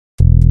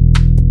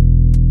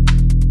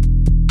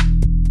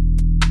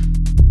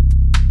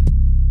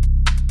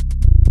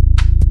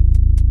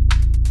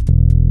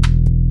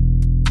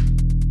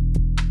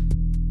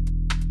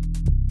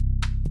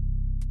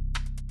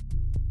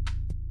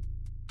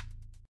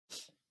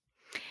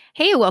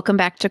Hey, welcome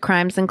back to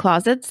Crimes and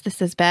Closets.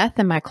 This is Beth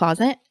in my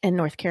closet in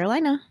North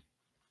Carolina.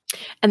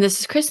 And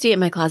this is Christy in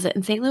my closet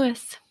in St.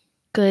 Louis.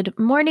 Good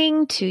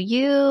morning to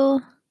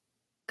you.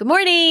 Good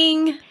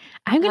morning.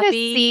 I'm going to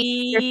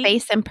see your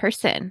face in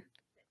person.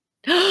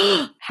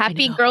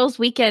 Happy Girls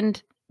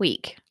Weekend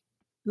week.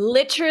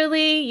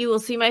 Literally, you will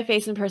see my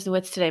face in person.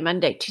 What's today?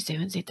 Monday, Tuesday,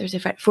 Wednesday, Thursday,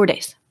 Friday. 4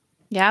 days.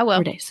 Yeah, I will.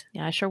 4 days.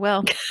 Yeah, I sure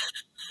will.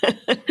 I'm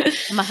going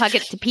to hug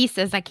it to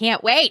pieces. I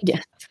can't wait.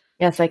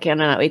 Yes, I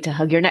cannot wait to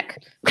hug your neck.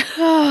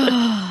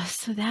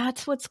 So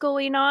that's what's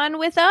going on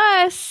with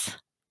us.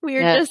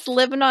 We're just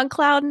living on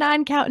cloud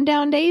 9, counting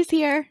down days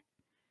here.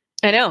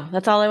 I know.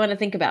 That's all I want to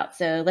think about.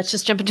 So let's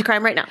just jump into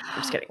crime right now. I'm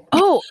just kidding.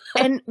 Oh,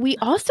 and we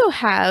also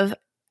have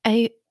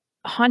a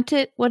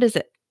haunted, what is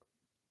it?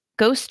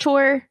 Ghost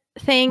tour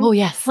thing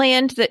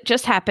planned that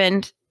just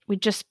happened.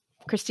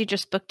 Christy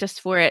just booked us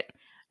for it.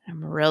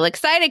 I'm real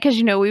excited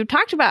because, we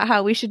talked about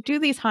how we should do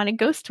these haunted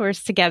ghost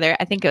tours together.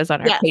 I think it was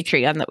on our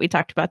Patreon that we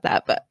talked about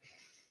that, but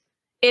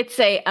it's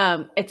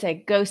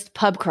a ghost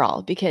pub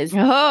crawl because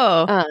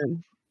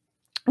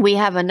we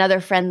have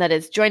another friend that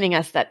is joining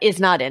us that is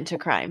not into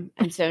crime.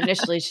 And so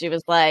initially she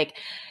was like,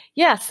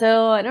 yeah,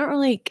 so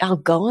I'll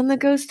go on the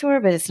ghost tour,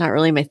 but it's not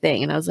really my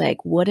thing. And I was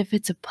like, what if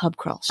it's a pub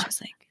crawl? She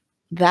was like,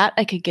 that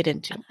I could get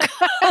into.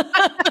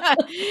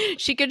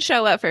 She could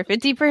show up for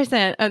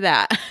 50% of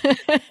that.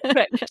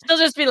 Right. She'll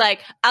just be like,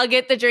 I'll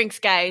get the drinks,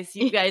 guys.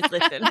 You guys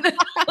listen.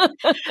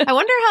 I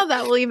wonder how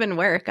that will even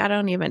work. I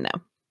don't even know.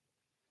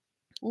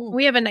 Ooh.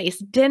 We have a nice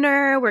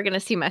dinner. We're going to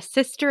see my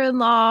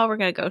sister-in-law. We're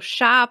going to go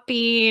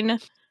shopping.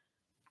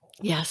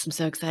 Yes, I'm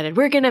so excited.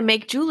 We're going to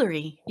make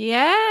jewelry.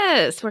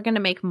 Yes. We're going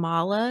to make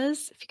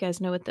malas. If you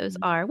guys know what those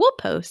are, we'll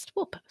post.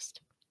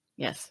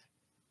 Yes.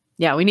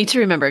 Yeah, we need to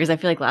remember because I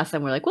feel like last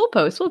time we're like, we'll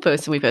post,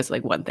 and we posted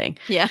like one thing.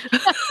 Yeah.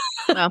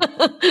 Well,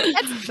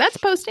 that's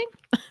posting.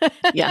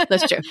 Yeah,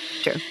 that's true.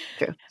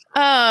 True.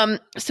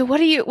 So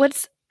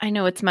I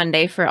know it's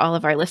Monday for all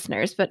of our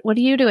listeners, but what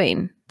are you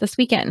doing this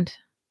weekend?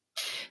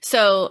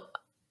 So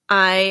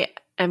I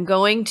am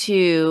going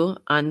to,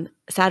 on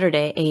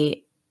Saturday,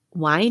 a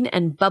wine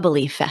and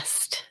bubbly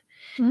fest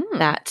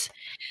that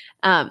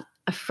a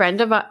friend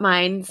of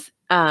mine's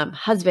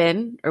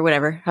husband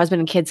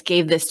and kids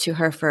gave this to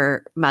her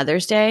for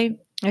Mother's Day.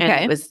 Okay.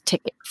 And it was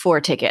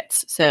 4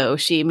 tickets. So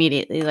she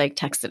immediately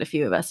texted a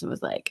few of us and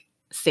was like,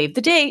 save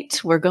the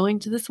date. We're going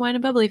to this wine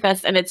and bubbly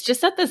fest. And it's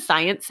just at the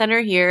Science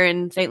Center here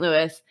in St.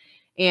 Louis.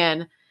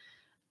 And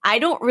I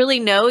don't really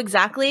know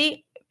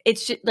exactly.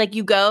 It's just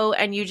you go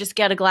and you just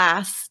get a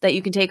glass that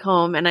you can take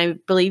home. And I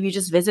believe you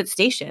just visit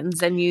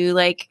stations and you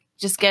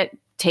just get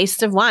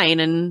taste of wine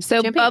and so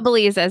champagne.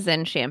 Bubbly is as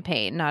in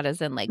champagne, not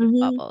as in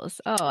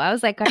bubbles. Oh, I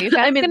was like, are you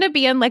guys going to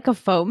be in a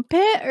foam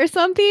pit or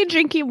something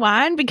drinking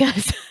wine?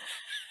 Because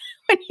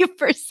when you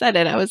first said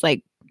it, I was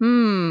like,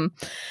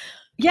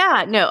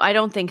 Yeah, no, I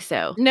don't think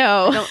so.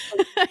 No, I don't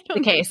think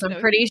the case.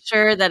 I'm pretty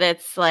sure that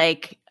it's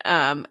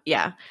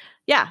yeah.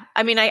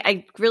 I mean,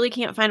 I really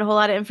can't find a whole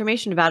lot of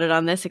information about it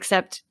on this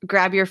except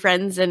grab your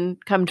friends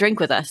and come drink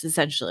with us,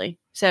 essentially.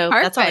 So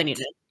That's all I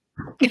needed.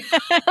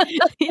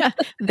 Yeah,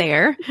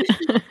 there.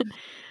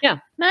 Yeah.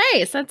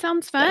 Nice. That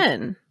sounds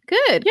fun.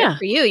 Good. Yeah. Good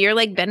for you. You're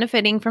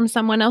benefiting from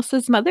someone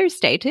else's Mother's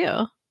Day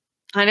too.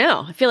 I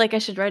know. I feel like I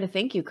should write a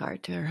thank you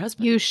card to her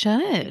husband. You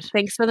should.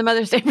 Thanks for the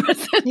Mother's Day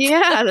present.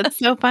 Yeah, that's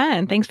so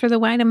fun. Thanks for the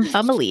wine and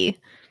bubbly.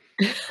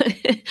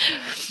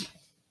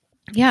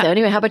 Yeah. So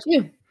anyway, how about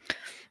you?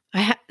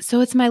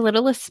 So it's my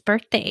littlest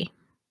birthday.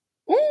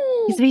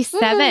 He's to be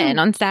 7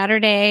 on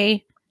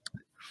Saturday.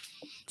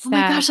 Oh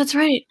my gosh, that's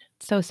right.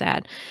 So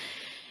sad.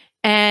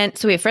 And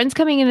so we have friends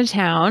coming into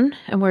town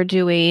and we're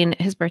doing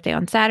his birthday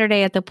on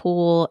Saturday at the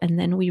pool. And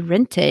then we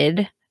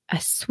rented a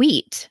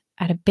suite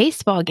at a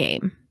baseball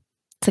game.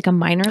 It's a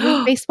minor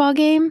league baseball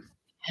game.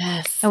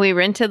 Yes. And we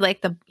rented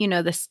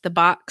the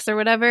box or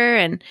whatever.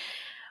 And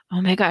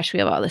oh my gosh, we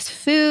have all this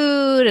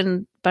food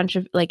and a bunch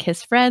of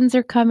his friends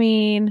are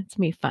coming. It's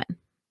going to be fun.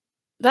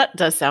 That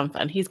does sound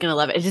fun. He's going to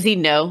love it. Does he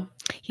know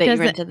that you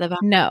rented the box?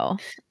 No.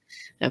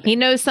 Okay. He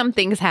knows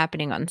something's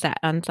happening on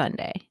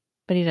Sunday,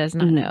 but he does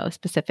not know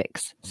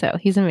specifics. So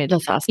he's amazing.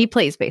 That's awesome. He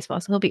plays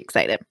baseball, so he'll be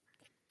excited.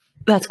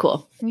 That's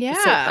cool. Yeah.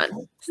 It's so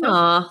fun.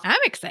 So I'm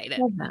excited.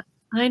 Love that.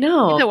 I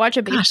know. To watch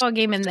a baseball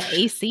game in the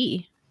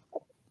AC.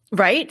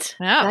 Right?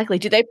 Yeah. Exactly.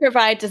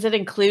 Does it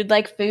include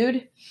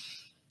food?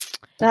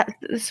 That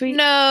sweet?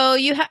 No,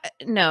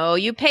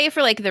 you pay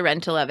for the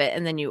rental of it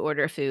and then you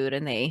order food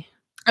and they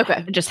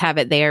just have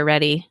it there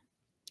ready.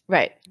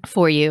 Right.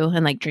 For you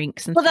and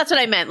drinks and stuff. That's what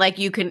I meant.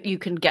 You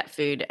can get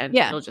food and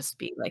it'll just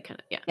be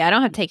Yeah, I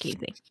don't have to take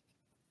anything.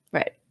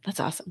 Right. That's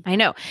awesome. I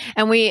know.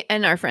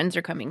 And our friends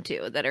are coming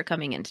too that are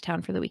coming into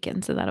town for the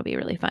weekend, so that'll be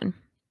really fun.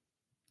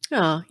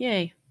 Oh,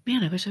 yay.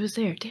 Man, I wish I was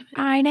there. Damn it.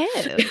 I know.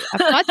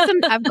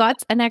 I've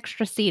got an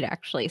extra seat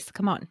actually. So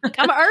come on.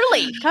 Come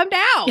early. Come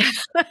down.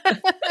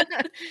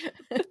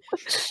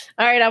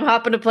 All right, I'm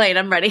hopping a plane.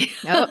 I'm ready.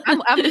 I'm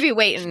going to be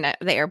waiting at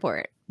the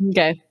airport.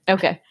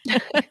 Okay.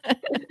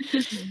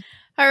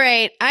 All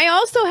right. I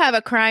also have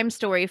a crime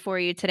story for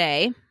you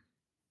today.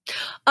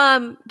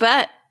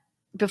 But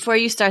before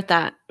you start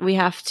that, we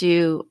have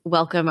to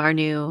welcome our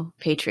new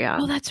Patreon.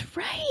 Oh, that's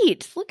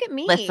right. Look at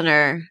me.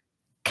 Listener,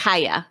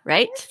 Kaya,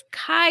 right? It's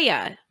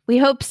Kaya. We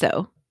hope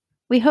so.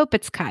 We hope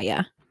it's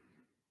Kaya.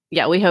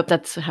 Yeah, we hope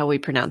that's how we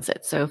pronounce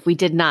it. So if we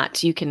did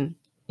not, you can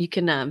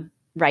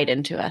write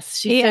into us.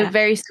 She's so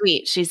very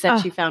sweet. She said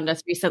she found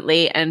us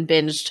recently and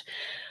binged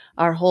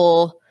our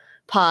whole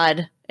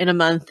pod in a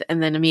month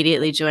and then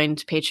immediately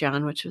joined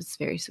Patreon, which was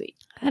very sweet.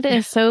 That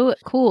is so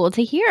cool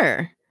to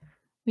hear.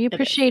 We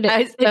appreciate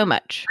it so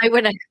much.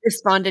 When I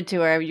responded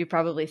to her, you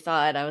probably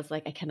saw it. I was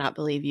like, I cannot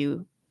believe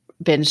you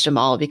binged them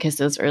all because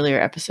those earlier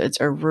episodes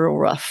are real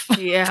rough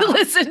to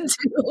listen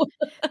to.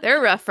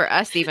 They're rough for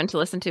us even to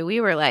listen to.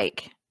 We were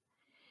like,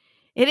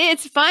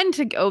 it's fun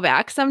to go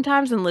back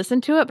sometimes and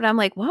listen to it, but I'm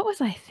like, what was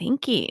I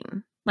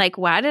thinking? Like,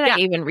 why did I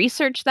even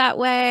research that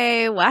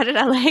way? Why did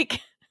I lay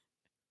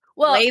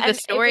the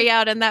story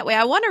out in that way?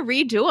 I want to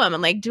redo them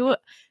and like do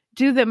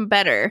them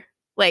better.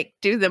 Like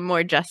do them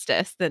more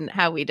justice than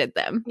how we did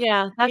them.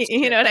 Yeah, that's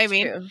you know what I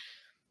mean? True.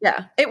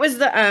 Yeah, it was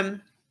the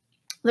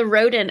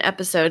rodent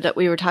episode that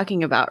we were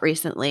talking about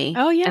recently.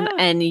 Oh yeah,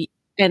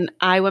 and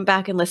I went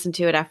back and listened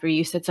to it after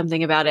you said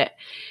something about it,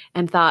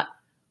 and thought,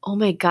 oh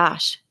my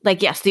gosh,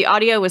 like yes, the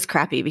audio was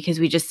crappy because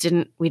we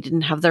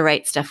didn't have the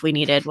right stuff we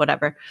needed,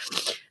 whatever.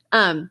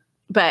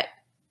 But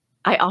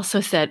I also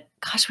said,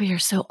 gosh, we are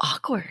so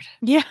awkward.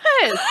 Yes.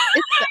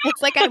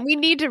 It's like we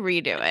need to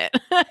redo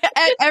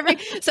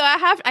it. So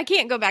I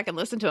can't go back and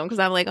listen to them because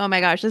I'm like, oh my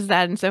gosh, this is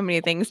adding so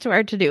many things to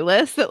our to-do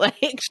list that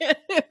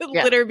it would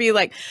literally be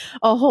like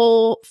a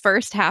whole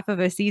first half of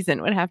a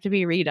season would have to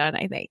be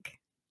redone, I think.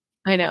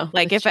 I know.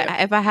 Like if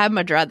I had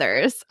my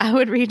druthers, I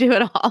would redo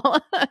it all.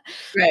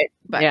 Right.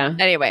 But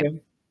anyway,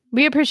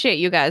 we appreciate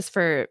you guys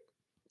for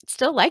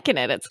still liking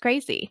it. It's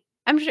crazy.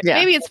 I'm sure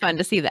maybe it's fun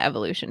to see the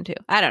evolution too.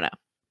 I don't know.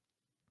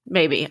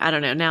 Maybe. I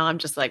don't know. Now I'm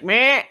just like,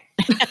 meh.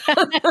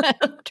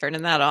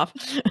 Turning that off.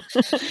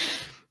 So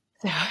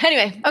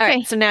anyway. All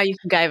right. So now you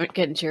can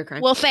get into your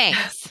crime. Well,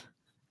 thanks.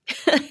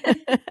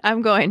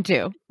 I'm going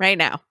to right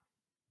now.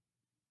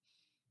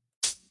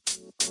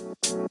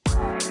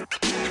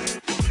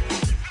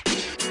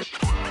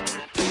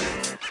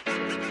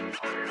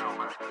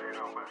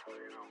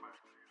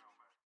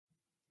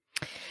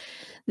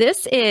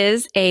 This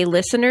is a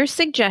listener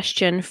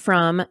suggestion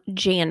from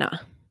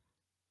Jana.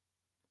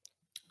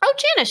 Oh,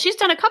 Jana, she's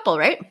done a couple,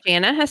 right?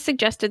 Jana has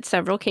suggested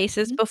several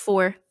cases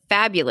before,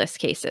 fabulous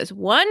cases.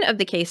 One of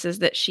the cases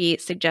that she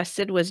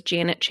suggested was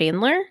Janet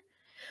Chandler,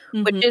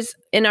 which is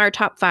in our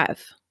top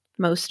 5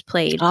 most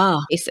played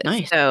cases.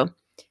 Nice. So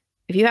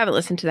if you haven't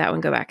listened to that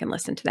one, go back and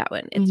listen to that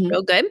one. It's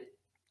real good.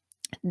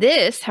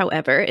 This,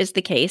 however, is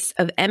the case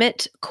of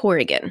Emmett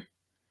Corrigan,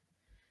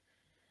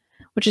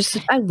 which is,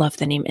 I love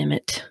the name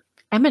Emmett.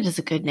 Emmett is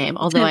a good name,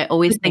 although I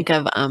always think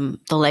of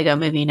the Lego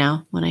movie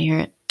now when I hear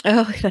it.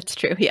 Oh, that's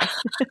true. Yeah.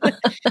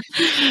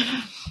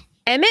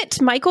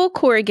 Emmett Michael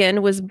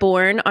Corrigan was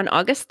born on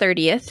August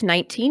 30th,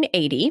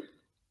 1980,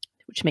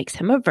 which makes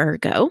him a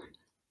Virgo.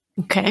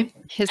 Okay.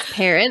 His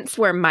parents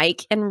were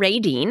Mike and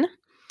Radine.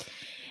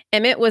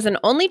 Emmett was an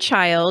only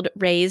child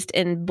raised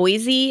in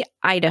Boise,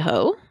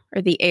 Idaho,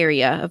 or the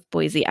area of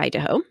Boise,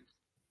 Idaho.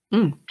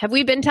 Have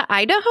we been to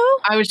Idaho?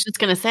 I was just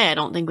going to say, I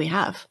don't think we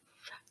have.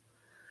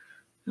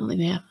 I don't think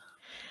we have.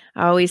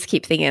 I always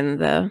keep thinking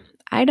the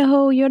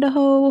Idaho,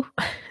 Yodaho.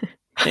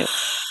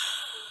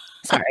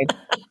 Sorry.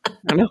 I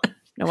don't know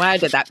why I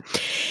did that.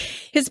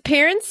 His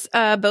parents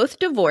both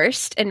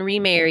divorced and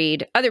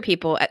remarried other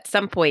people at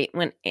some point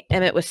when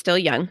Emmett was still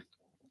young,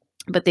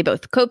 but they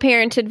both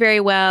co-parented very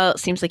well. It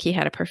seems like he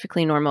had a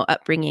perfectly normal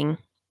upbringing,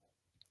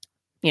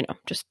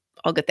 just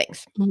all good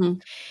things.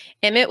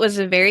 Emmett was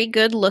a very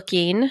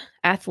good-looking,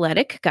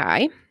 athletic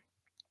guy.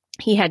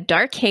 He had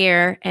dark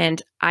hair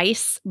and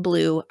ice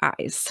blue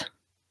eyes.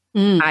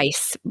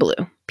 Ice blue,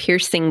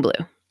 piercing blue.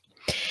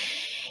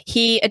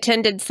 He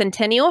attended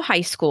Centennial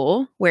High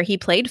School, where he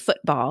played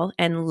football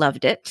and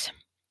loved it.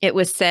 It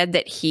was said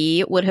that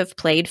he would have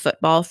played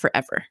football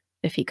forever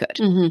if he could.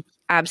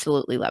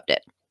 Absolutely loved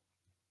it.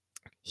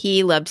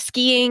 He loved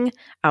skiing,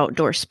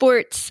 outdoor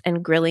sports,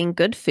 and grilling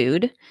good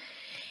food.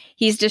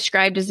 He's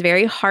described as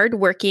very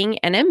hardworking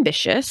and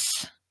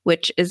ambitious,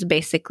 which is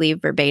basically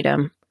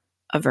verbatim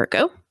a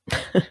Virgo.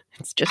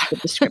 It's just the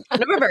description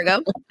of a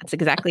Virgo. That's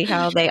exactly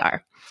how they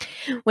are.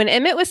 When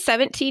Emmett was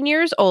 17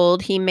 years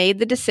old, he made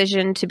the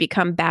decision to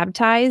become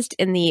baptized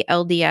in the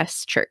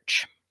LDS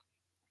church.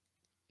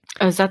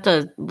 Oh, is that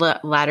the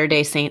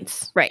Latter-day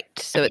Saints? Right.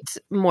 So it's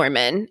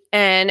Mormon.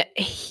 And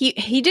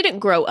he didn't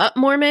grow up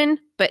Mormon,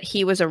 but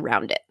he was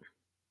around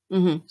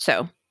it.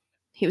 So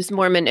he was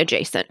Mormon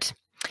adjacent.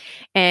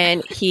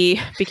 And he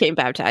became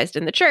baptized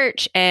in the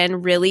church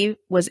and really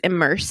was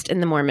immersed in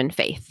the Mormon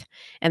faith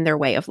and their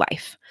way of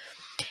life.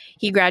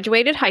 He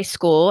graduated high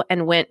school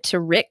and went to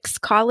Ricks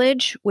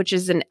College, which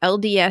is an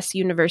LDS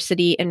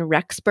university in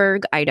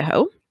Rexburg,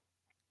 Idaho.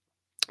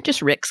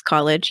 Just Ricks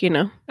College, I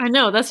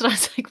know. That's what I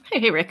was like.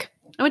 Hey, Rick.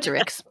 I went to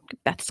Ricks.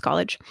 Beth's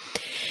College.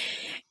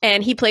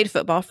 And he played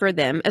football for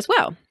them as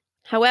well.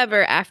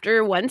 However,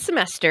 after one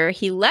semester,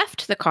 he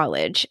left the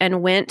college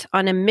and went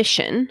on a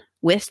mission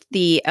with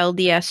the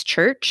LDS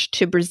Church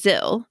to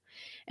Brazil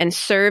and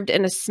served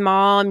in a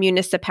small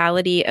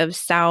municipality of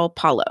Sao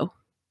Paulo.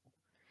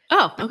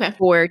 Oh, okay.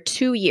 For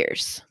 2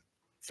 years,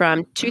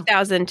 from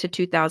 2000 to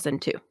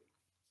 2002.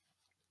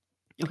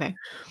 Okay.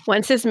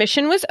 Once his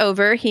mission was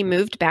over, he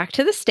moved back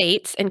to the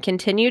States and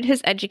continued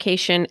his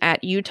education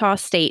at Utah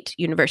State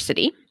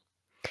University.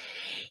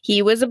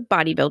 He was a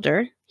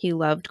bodybuilder. He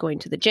loved going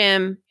to the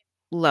gym,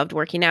 loved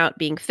working out,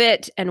 being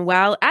fit. And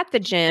while at the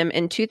gym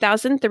in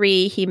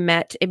 2003, he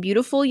met a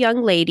beautiful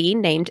young lady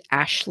named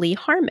Ashlee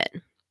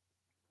Harmon.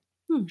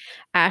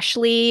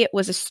 Ashlee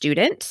was a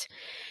student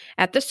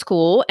at the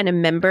school and a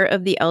member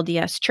of the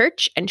LDS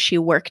Church, and she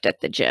worked at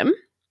the gym.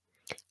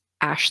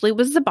 Ashlee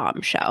was the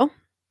bombshell.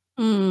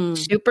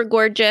 Super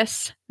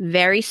gorgeous,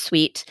 very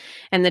sweet,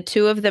 and the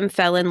two of them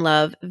fell in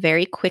love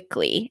very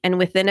quickly. And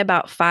within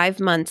about 5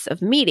 months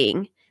of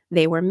meeting,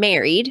 they were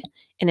married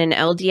in an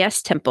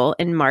LDS temple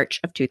in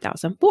March of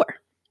 2004.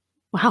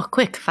 Wow,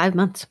 quick, 5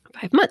 months.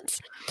 5 months.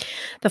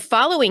 The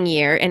following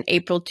year, in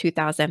April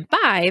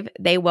 2005,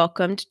 they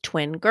welcomed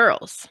twin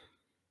girls.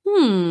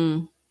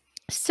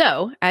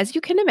 So, as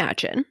you can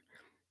imagine,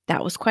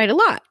 that was quite a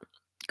lot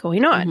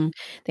going on.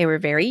 They were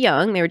very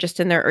young. They were just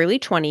in their early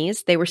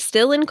 20s. They were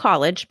still in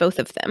college, both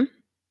of them.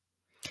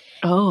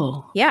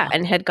 Oh. Yeah,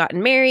 and had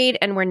gotten married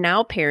and were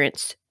now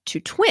parents to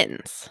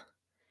twins.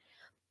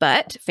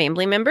 But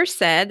family members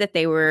said that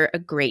they were a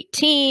great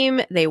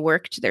team. They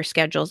worked their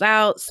schedules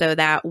out so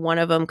that one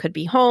of them could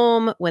be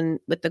home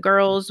with the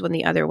girls when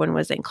the other one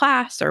was in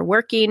class or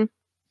working.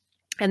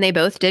 And they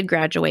both did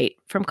graduate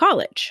from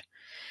college.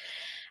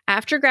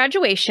 After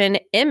graduation,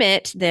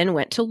 Emmett then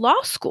went to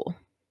law school.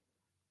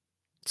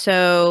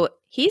 So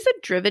he's a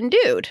driven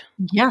dude.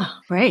 Yeah,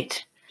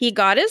 right. He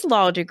got his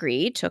law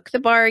degree, took the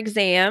bar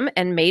exam,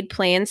 and made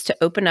plans to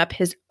open up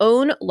his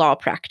own law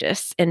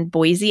practice in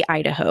Boise,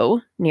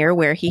 Idaho, near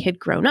where he had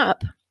grown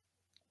up.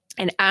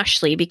 And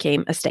Ashlee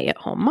became a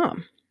stay-at-home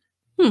mom.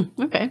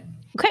 Okay.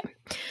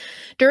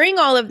 During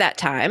all of that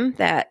time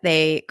that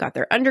they got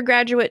their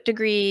undergraduate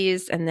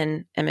degrees, and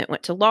then Emmett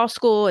went to law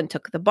school and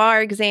took the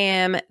bar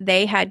exam,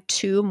 they had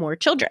 2 more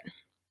children.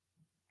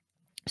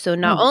 So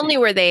not only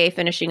were they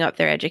finishing up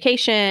their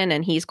education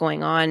and he's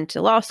going on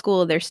to law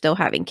school, they're still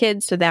having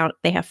kids. So now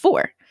they have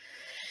 4.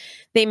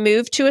 They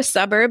moved to a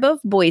suburb of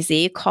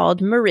Boise called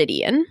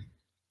Meridian,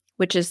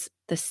 which is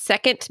the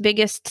second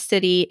biggest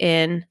city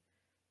in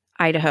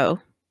Idaho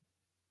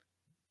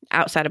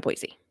outside of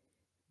Boise.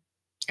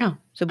 Oh.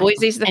 So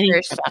Boise's the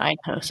first. About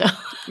Idaho, so.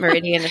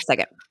 Meridian is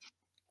second.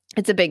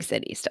 It's a big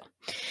city still.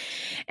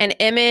 And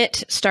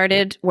Emmett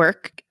started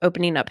work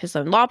opening up his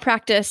own law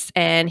practice,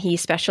 and he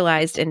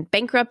specialized in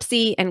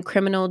bankruptcy and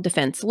criminal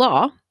defense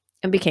law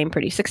and became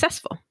pretty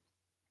successful.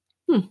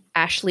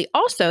 Ashlee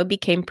also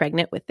became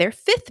pregnant with their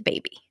 5th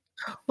baby.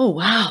 Oh,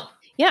 wow.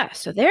 Yeah,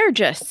 so they're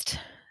just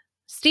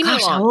steaming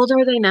along. How old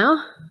are they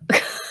now?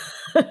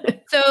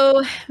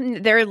 So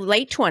they're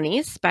late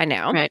 20s by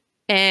now, right.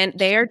 And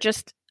they are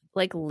just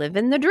like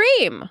living the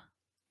dream.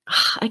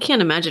 I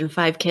can't imagine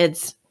 5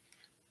 kids.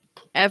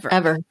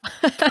 Ever.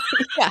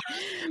 Yeah.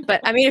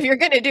 But I mean, if you're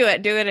going to do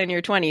it in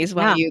your 20s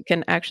while you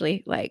can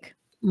actually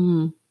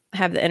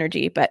have the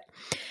energy. But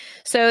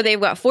so they've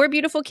got 4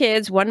 beautiful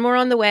kids, 1 more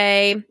on the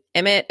way.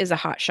 Emmett is a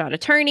hotshot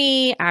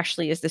attorney.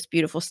 Ashlee is this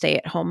beautiful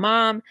stay-at-home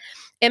mom.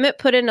 Emmett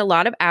put in a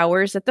lot of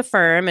hours at the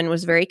firm and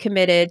was very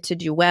committed to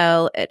do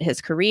well at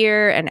his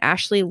career. And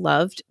Ashlee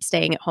loved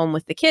staying at home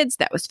with the kids.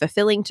 That was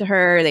fulfilling to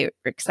her. They were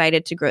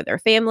excited to grow their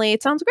family.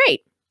 It sounds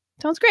great.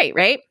 Sounds great,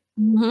 right?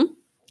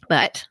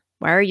 But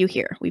why are you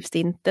here? We've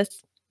seen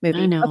this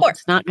movie before.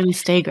 It's not going to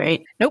stay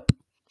great. Nope.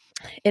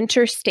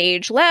 Enter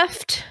stage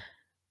left,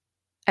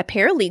 a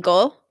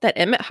paralegal that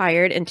Emmett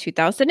hired in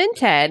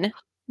 2010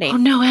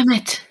 named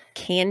Emmett.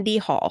 Kandi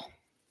Hall.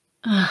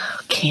 Oh,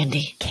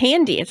 Kandi.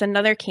 Kandi. It's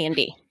another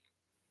candy.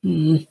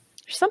 There's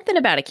something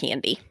about a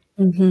candy.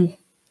 I don't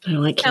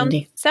like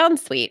candy.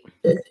 Sounds sweet.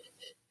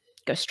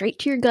 Go straight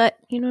to your gut.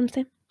 You know what I'm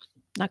saying?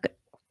 Not good.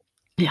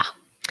 Yeah.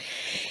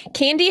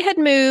 Kandi had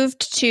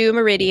moved to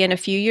Meridian a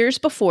few years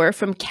before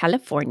from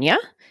California,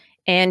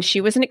 and she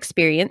was an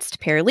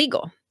experienced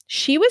paralegal.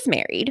 She was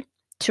married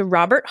to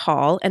Robert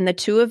Hall, and the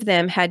 2 of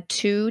them had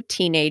 2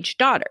 teenage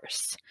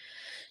daughters.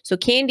 So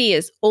Kandi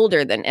is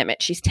older than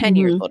Emmett. She's 10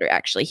 years older,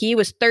 actually. He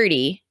was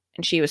 30,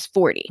 and she was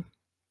 40.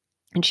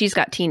 And she's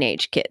got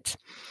teenage kids.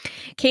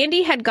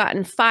 Kandi had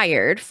gotten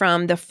fired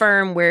from the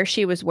firm where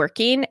she was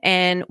working,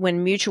 and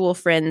when mutual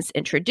friends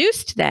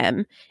introduced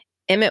them,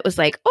 Emmett was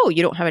like, "Oh,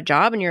 you don't have a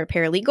job and you're a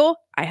paralegal?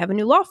 I have a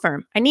new law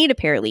firm. I need a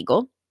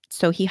paralegal."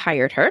 So he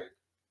hired her.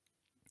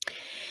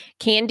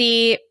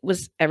 Kandi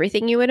was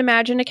everything you would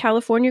imagine a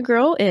California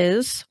girl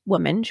is.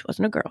 Woman. She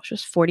wasn't a girl. She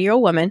was a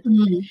 40-year-old woman.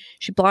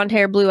 She had blonde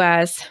hair, blue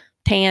eyes,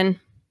 tan,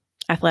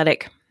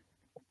 athletic,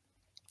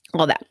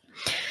 all that.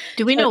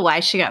 Do we know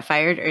why she got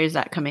fired, or is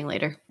that coming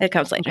later? It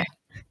comes later. Okay.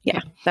 Yeah,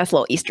 that's a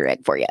little Easter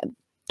egg for you.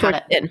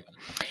 Got it.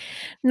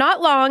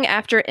 Not long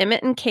after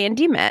Emmett and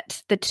Kandi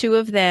met, the 2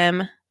 of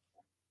them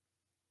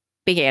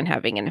began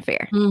having an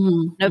affair.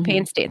 No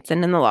Pants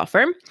dancing in the law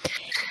firm.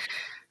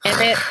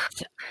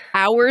 Emmett's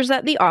hours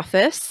at the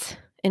office,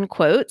 in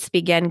quotes,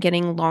 began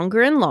getting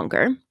longer and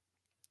longer.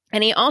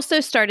 And he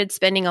also started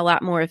spending a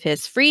lot more of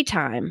his free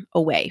time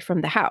away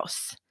from the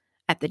house,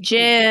 at the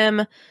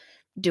gym,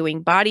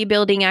 doing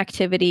bodybuilding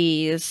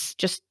activities,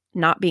 just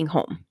not being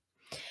home.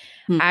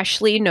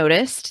 Ashlee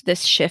noticed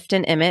this shift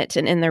in Emmett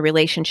and in their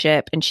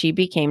relationship, and she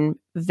became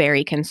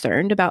very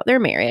concerned about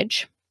their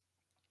marriage.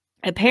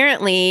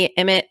 Apparently,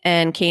 Emmett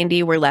and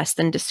Kandi were less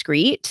than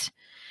discreet.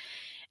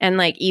 And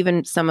like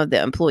even some of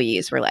the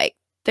employees were like,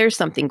 there's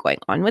something going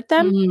on with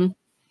them.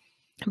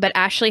 But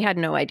Ashlee had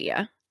no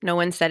idea. No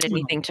one said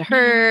anything to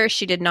her.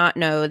 She did not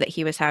know that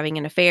he was having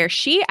an affair.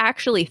 She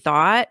actually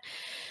thought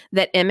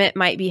that Emmett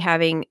might be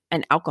having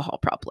an alcohol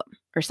problem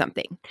or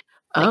something.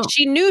 Like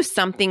she knew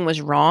something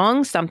was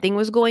wrong, something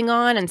was going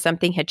on, and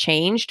something had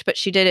changed, but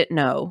she didn't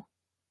know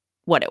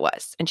what it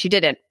was. And she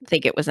didn't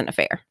think it was an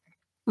affair.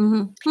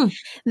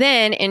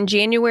 Then in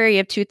January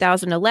of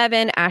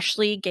 2011,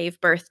 Ashlee gave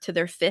birth to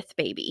their 5th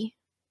baby,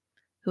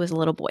 who was a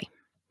little boy.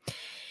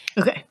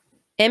 Okay.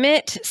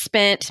 Emmett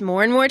spent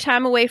more and more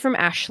time away from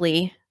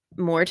Ashlee,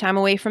 more time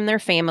away from their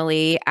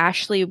family.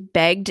 Ashlee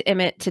begged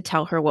Emmett to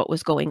tell her what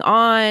was going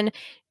on,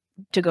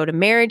 to go to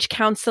marriage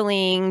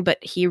counseling, but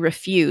he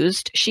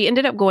refused. She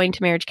ended up going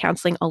to marriage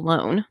counseling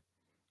alone.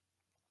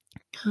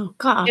 Oh,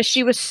 gosh. Because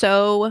she was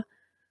so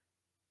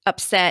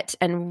upset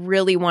and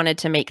really wanted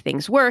to make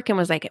things work and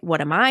was like,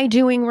 what am I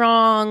doing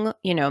wrong?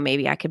 You know,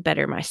 maybe I could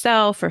better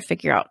myself or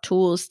figure out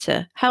tools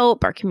to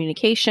help our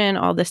communication,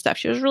 all this stuff.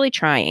 She was really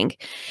trying.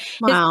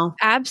 Wow.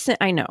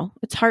 I know,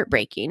 it's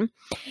heartbreaking.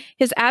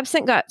 His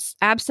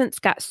absence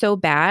got so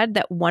bad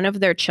that one of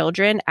their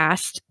children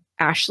asked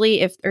Ashlee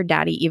if their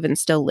daddy even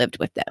still lived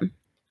with them.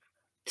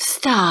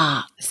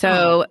 Stop.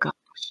 So,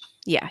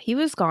 yeah, he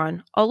was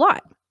gone a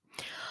lot.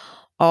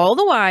 All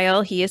the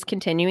while, he is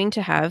continuing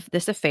to have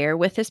this affair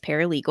with his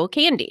paralegal,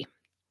 Kandi,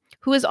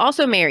 who is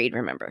also married,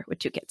 remember, with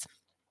 2 kids.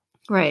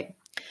 Right.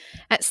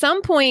 At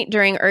some point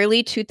during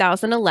early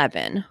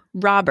 2011,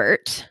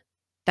 Robert,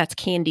 that's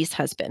Kandi's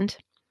husband,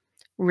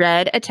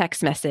 read a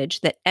text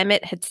message that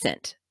Emmett had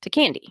sent to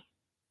Kandi.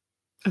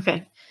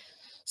 Okay.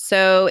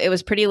 So it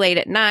was pretty late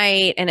at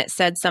night, and it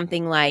said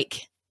something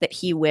like that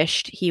he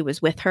wished he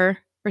was with her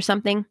or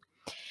something.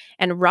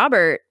 And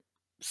Robert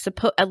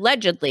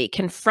allegedly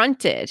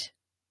confronted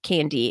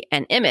Kandi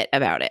and Emmett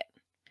about it.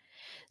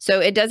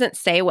 So it doesn't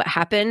say what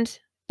happened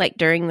like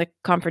during the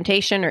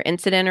confrontation or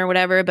incident or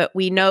whatever, but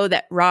we know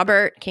that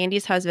Robert,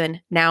 Kandi's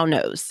husband, now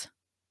knows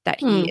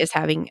that he is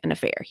having an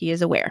affair. He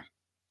is aware.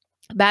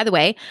 By the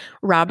way,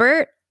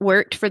 Robert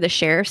worked for the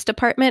sheriff's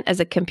department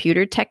as a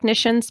computer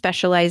technician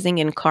specializing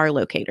in car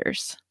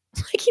locators.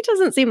 Like, he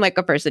doesn't seem like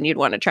a person you'd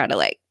want to try to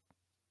like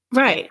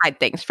hide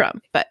things from,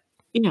 but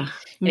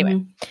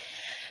anyway.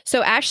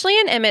 So Ashlee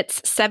and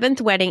Emmett's 7th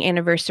wedding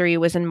anniversary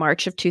was in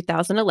March of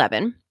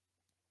 2011.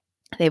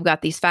 They've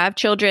got these 5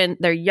 children.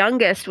 Their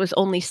youngest was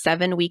only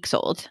 7 weeks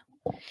old.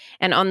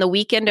 And on the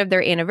weekend of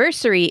their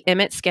anniversary,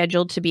 Emmett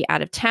scheduled to be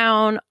out of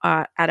town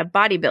at a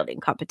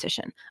bodybuilding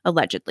competition,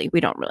 allegedly. We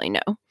don't really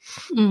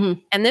know.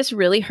 And this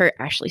really hurt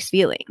Ashlee's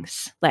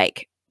feelings,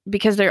 like,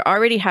 because they're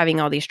already having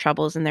all these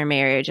troubles in their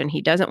marriage and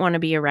he doesn't want to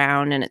be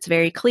around, and it's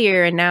very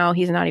clear. And now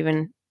he's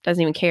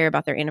doesn't even care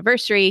about their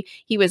anniversary.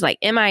 He was like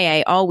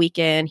MIA all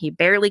weekend. He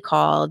barely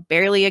called,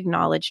 barely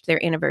acknowledged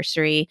their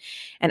anniversary.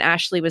 And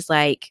Ashlee was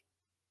like,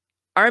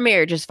 our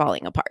marriage is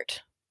falling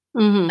apart.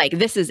 Like,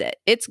 this is it.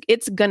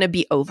 It's going to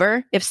be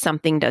over if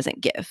something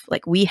doesn't give.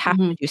 Like, we have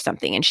to do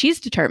something. And she's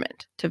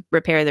determined to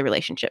repair the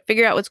relationship,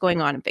 figure out what's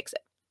going on and fix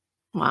it.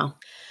 Wow.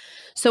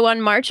 So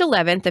on March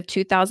 11th of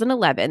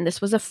 2011,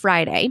 this was a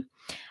Friday,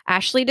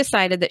 Ashlee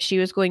decided that she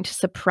was going to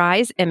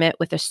surprise Emmett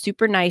with a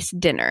super nice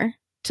dinner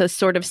to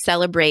sort of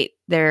celebrate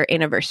their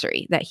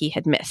anniversary that he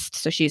had missed.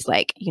 So she's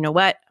like, you know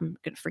what? I'm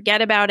going to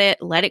forget about it,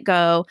 let it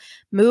go,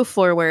 move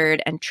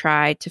forward, and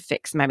try to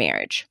fix my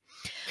marriage.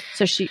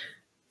 So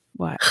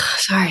what?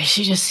 Sorry,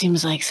 she just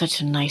seems like such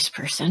a nice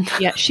person.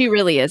 Yeah, she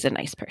really is a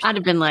nice person. I'd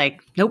have been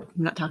like, nope,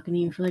 I'm not talking to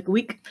you for like a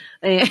week.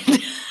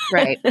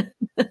 Right.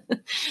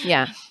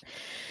 Yeah.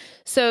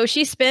 So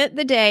she spent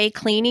the day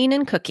cleaning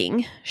and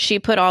cooking. She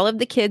put all of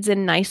the kids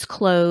in nice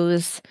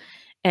clothes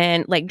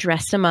and like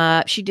dressed them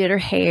up. She did her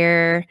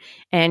hair,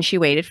 and she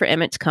waited for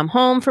Emmett to come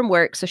home from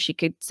work so she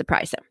could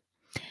surprise him.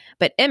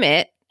 But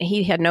Emmett,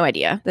 he had no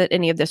idea that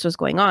any of this was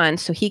going on.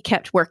 So he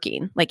kept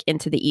working like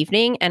into the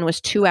evening and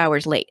was 2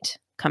 hours late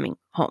coming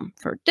home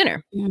for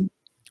dinner.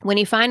 When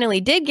he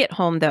finally did get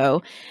home,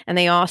 though, and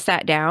they all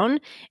sat down,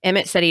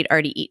 Emmett said he'd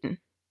already eaten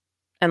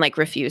and like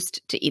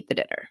refused to eat the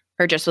dinner,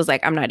 or just was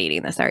like, I'm not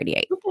eating this. I already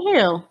ate. What the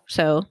hell?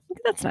 So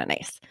that's not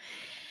nice.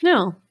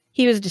 No.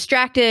 He was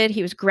distracted.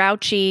 He was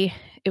grouchy.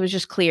 It was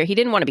just clear he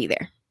didn't want to be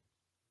there.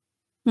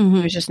 He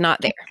was just not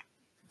there.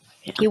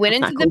 Yeah, he went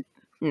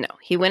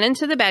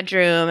into the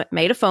bedroom,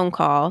 made a phone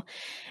call,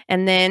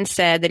 and then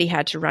said that he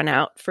had to run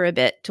out for a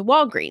bit to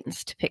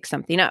Walgreens to pick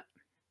something up.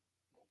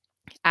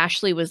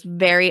 Ashlee was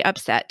very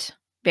upset.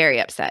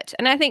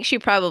 And I think she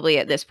probably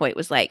at this point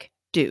was like,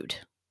 dude,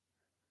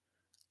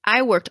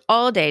 I worked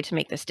all day to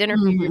make this dinner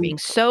for you. You're being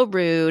so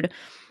rude.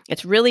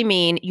 It's really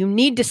mean. You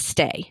need to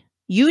stay.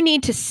 You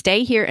need to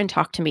stay here and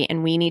talk to me,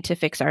 and we need to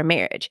fix our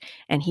marriage.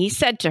 And he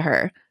said to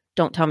her,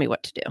 don't tell me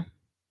what to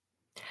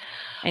do.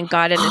 And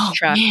got in his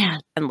truck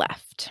and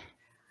left.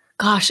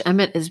 Gosh,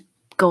 Emmett is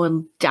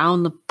going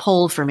down the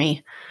pole for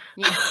me.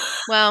 Yeah.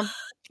 Well,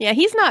 yeah,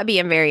 he's not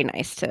being very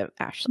nice to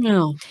Ashlee.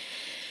 No.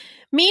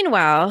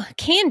 Meanwhile,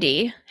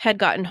 Kandi had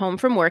gotten home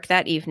from work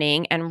that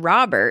evening, and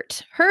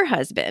Robert, her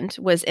husband,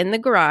 was in the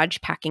garage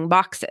packing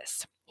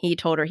boxes. He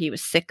told her he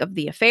was sick of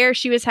the affair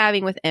she was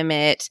having with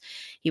Emmett.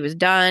 He was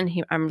done.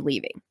 I'm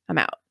leaving. I'm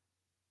out.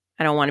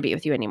 I don't want to be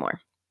with you anymore.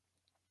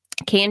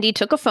 Kandi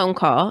took a phone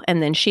call,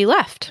 and then she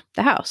left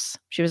the house.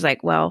 She was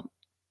like, well,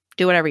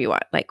 do whatever you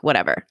want. Like,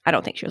 whatever. I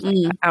don't think she was like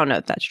that. I don't know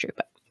if that's true,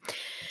 but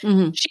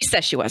she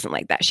says she wasn't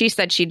like that. She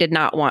said she did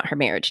not want her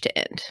marriage to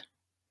end.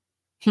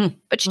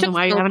 But she took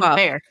a phone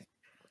call.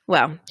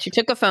 Well, she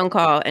took a phone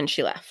call and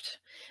she left.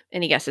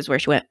 Any guesses where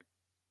she went?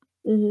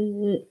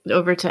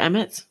 Over to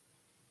Emmett's?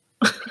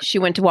 She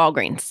went to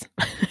Walgreens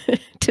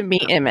to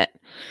meet Emmett.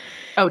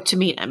 Oh, to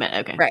meet Emmett.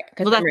 Okay. Right.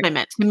 Well, that's what I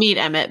meant. To meet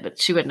Emmett, but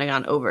she wouldn't have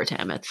gone over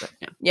to Emmett's. But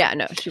yeah,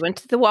 no. She went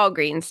to the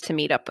Walgreens to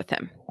meet up with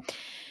him.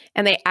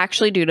 And they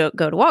actually do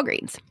go to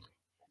Walgreens.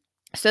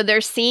 So they're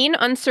seen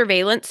on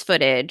surveillance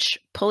footage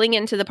pulling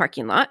into the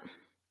parking lot.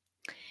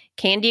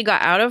 Kandi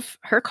got out of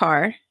her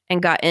car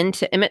and got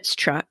into Emmett's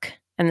truck,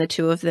 and the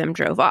two of them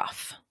drove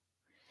off.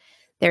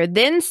 They're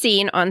then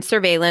seen on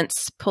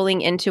surveillance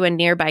pulling into a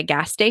nearby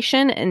gas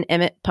station, and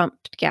Emmett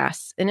pumped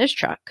gas in his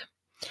truck.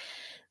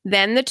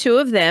 Then the two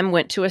of them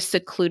went to a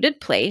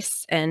secluded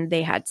place, and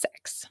they had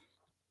sex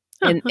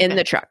in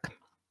the truck.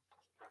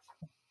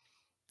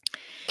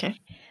 Okay.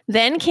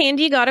 Then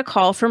Kandi got a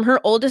call from her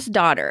oldest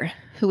daughter,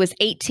 who was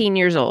 18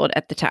 years old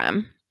at the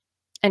time.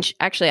 And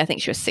actually, I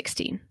think she was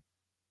 16,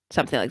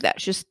 something like that.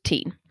 She was a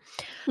teen.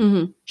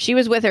 She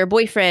was with her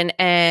boyfriend,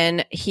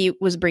 and he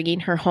was bringing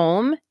her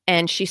home,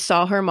 and she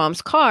saw her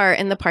mom's car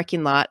in the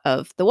parking lot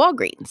of the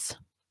Walgreens.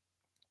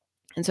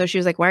 And so she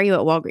was like, why are you at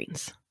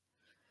Walgreens?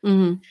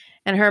 And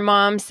her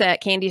mom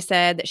said, Kandi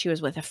said that she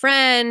was with a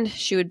friend.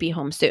 She would be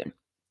home soon.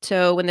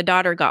 So when the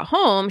daughter got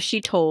home, she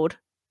told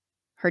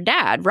her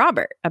dad,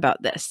 Robert,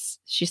 about this.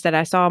 She said,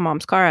 I saw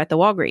mom's car at the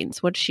Walgreens.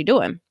 What's she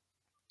doing?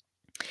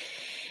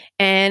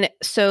 And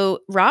so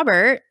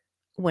Robert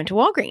went to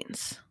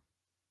Walgreens.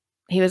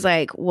 He was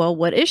like, well,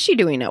 what is she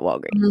doing at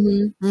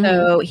Walgreens?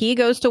 So he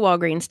goes to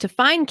Walgreens to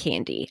find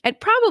Kandi, and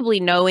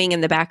probably knowing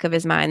in the back of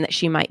his mind that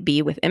she might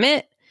be with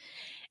Emmett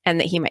and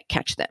that he might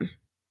catch them.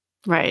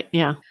 Right.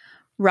 Yeah.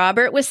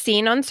 Robert was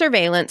seen on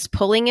surveillance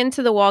pulling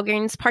into the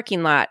Walgreens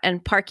parking lot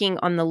and parking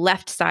on the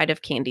left side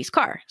of Kandi's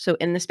car. So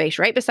in the space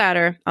right beside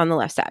her on the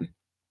left side.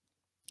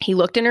 He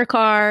looked in her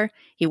car.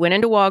 He went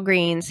into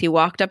Walgreens. He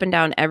walked up and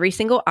down every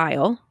single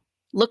aisle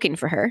looking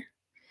for her.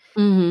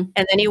 And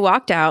then he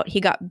walked out.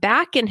 He got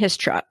back in his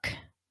truck,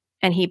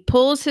 and he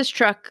pulls his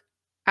truck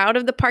out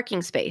of the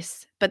parking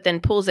space, but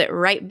then pulls it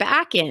right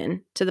back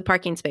in to the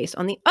parking space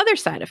on the other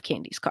side of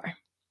Kandi's car.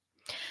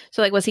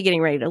 So, like, was he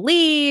getting ready to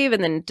leave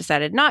and then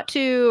decided not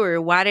to,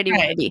 or why did he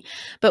want to be?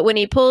 But when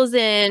he pulls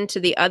into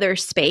the other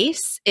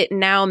space, it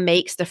now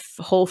makes the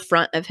whole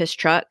front of his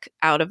truck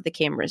out of the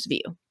camera's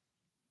view.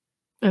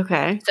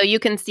 Okay. So you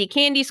can see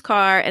Kandi's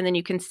car, and then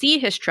you can see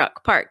his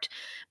truck parked,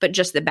 but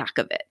just the back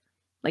of it.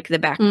 Like the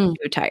back of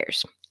two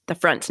tires. The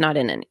front's not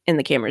in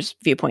the camera's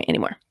viewpoint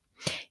anymore.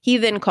 He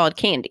then called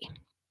Kandi.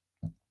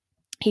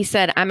 He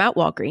said, I'm at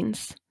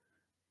Walgreens.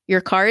 Your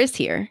car is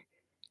here.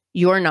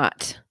 You're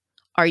not.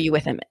 Are you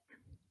with Emmett?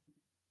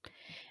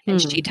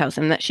 And she tells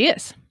him that she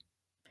is.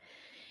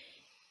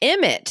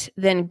 Emmett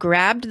then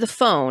grabbed the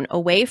phone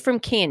away from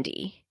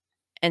Kandi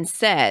and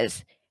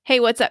says,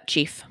 hey, what's up,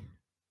 Chief?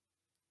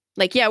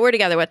 Like, yeah, we're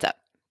together. What's up?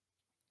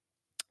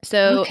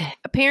 So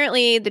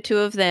apparently the two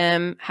of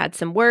them had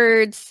some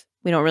words.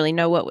 We don't really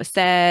know what was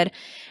said.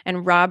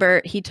 And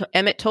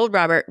Emmett told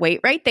Robert, wait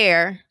right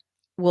there.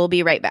 We'll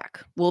be right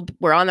back.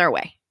 We're on our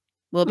way.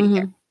 We'll be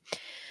there.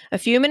 A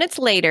few minutes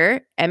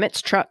later,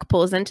 Emmett's truck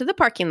pulls into the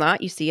parking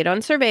lot. You see it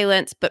on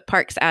surveillance, but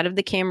parks out of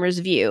the camera's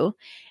view.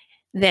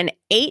 Then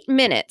 8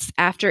 minutes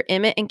after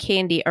Emmett and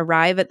Kandi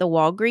arrive at the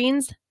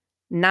Walgreens,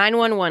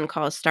 911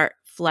 calls start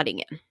flooding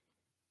in.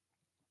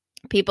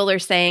 People are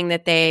saying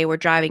that they were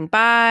driving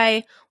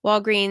by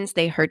Walgreens.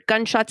 They heard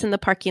gunshots in the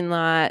parking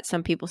lot.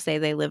 Some people say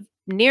they live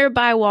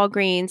nearby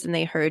Walgreens and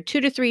they heard 2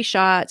 to 3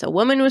 shots. A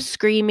woman was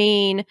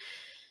screaming.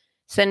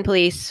 Send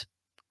police.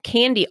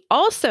 Kandi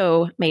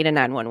also made a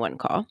 911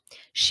 call.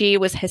 She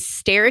was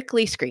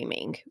hysterically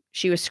screaming.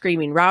 She was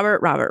screaming,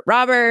 Robert, Robert,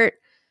 Robert.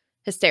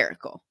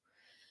 Hysterical.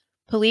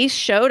 Police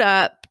showed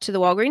up to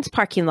the Walgreens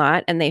parking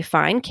lot and they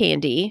find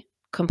Kandi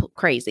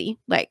crazy,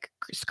 like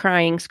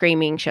crying,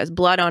 screaming. She has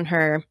blood on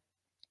her.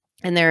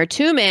 And there are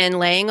 2 men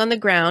laying on the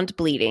ground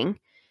bleeding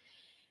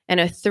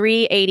and a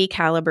 .380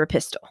 caliber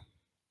pistol.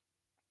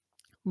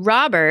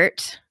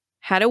 Robert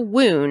had a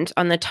wound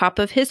on the top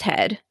of his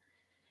head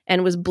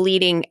and was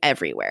bleeding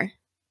everywhere,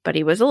 but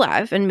he was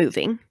alive and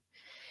moving.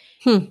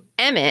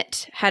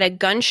 Emmett had a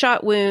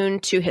gunshot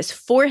wound to his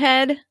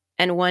forehead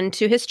and one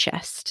to his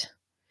chest.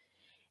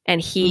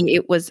 And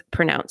it was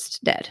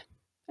pronounced dead.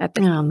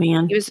 Oh,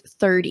 man. He was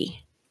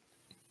 30.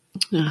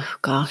 Oh,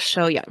 gosh.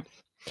 So young.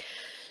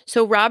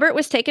 So Robert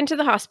was taken to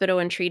the hospital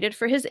and treated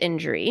for his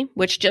injury,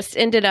 which just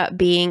ended up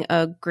being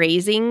a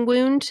grazing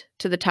wound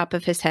to the top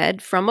of his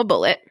head from a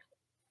bullet.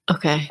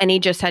 Okay. And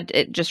it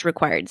just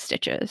required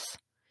stitches.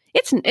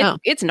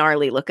 It's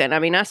gnarly looking. I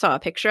mean, I saw a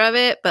picture of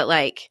it, but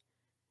like,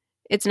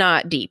 it's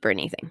not deep or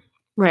anything.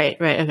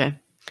 Right. Okay.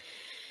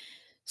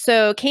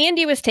 So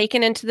Kandi was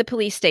taken into the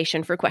police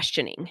station for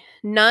questioning.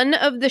 None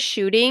of the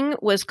shooting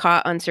was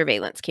caught on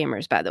surveillance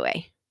cameras, by the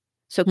way.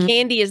 So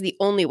Kandi is the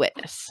only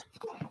witness.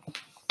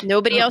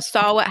 Nobody else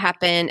saw what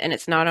happened, and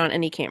it's not on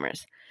any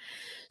cameras.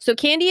 So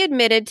Kandi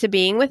admitted to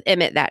being with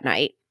Emmett that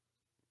night,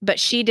 but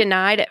she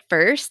denied at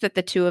first that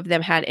the two of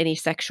them had any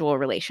sexual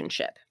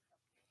relationship.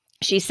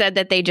 She said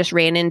that they just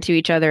ran into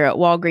each other at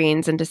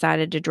Walgreens and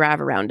decided to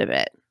drive around a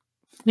bit.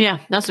 Yeah,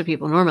 that's what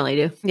people normally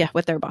do. Yeah,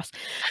 with their boss.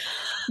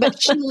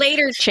 But she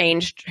later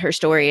changed her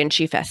story and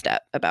she fessed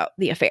up about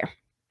the affair.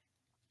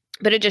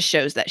 But it just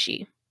shows that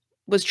she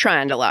was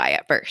trying to lie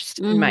at first,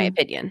 in my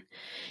opinion.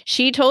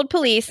 She told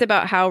police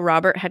about how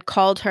Robert had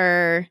called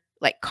her,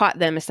 like caught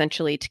them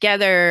essentially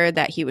together,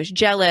 that he was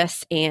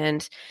jealous,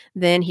 and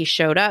then he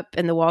showed up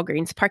in the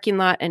Walgreens parking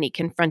lot and he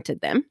confronted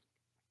them.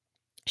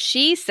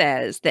 She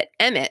says that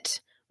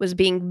Emmett was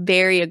being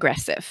very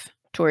aggressive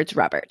towards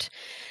Robert,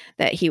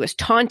 that he was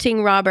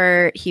taunting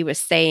Robert. He was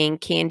saying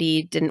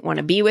Kandi didn't want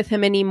to be with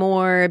him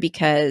anymore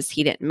because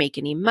he didn't make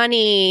any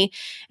money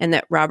and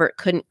that Robert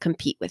couldn't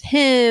compete with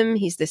him.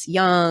 He's this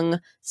young,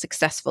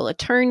 successful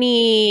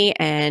attorney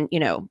and,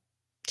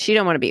 she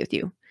don't want to be with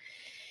you.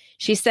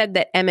 She said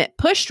that Emmett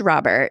pushed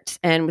Robert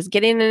and was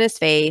getting in his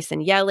face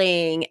and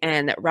yelling,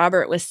 and that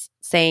Robert was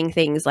saying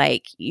things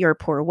like, "Your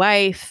poor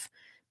wife,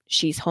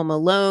 she's home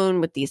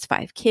alone with these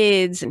 5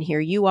 kids, and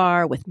here you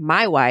are with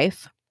my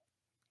wife."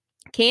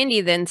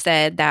 Kandi then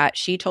said that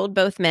she told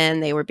both men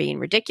they were being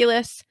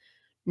ridiculous.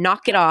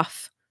 Knock it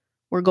off.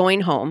 We're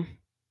going home.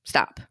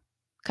 Stop.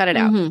 Cut it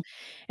out.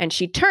 And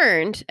she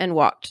turned and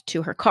walked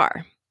to her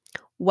car.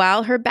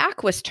 While her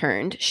back was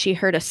turned, she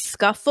heard a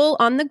scuffle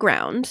on the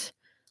ground,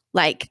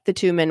 like the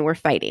two men were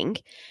fighting.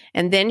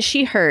 And then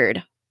she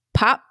heard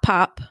pop,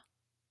 pop,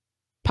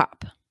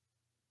 pop.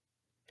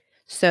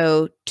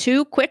 So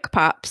 2 quick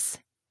pops,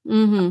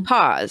 a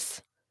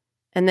pause,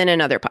 and then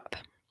another pop.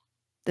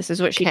 This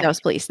is what she tells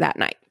police that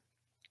night.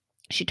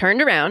 She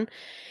turned around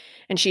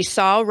and she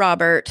saw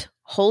Robert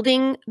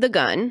holding the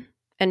gun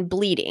and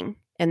bleeding,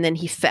 and then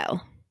he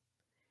fell.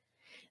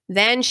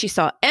 Then she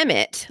saw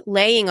Emmett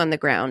laying on the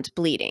ground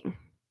bleeding.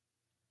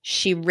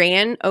 She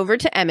ran over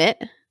to Emmett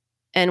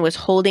and was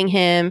holding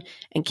him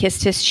and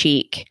kissed his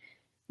cheek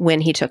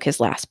when he took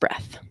his last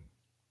breath.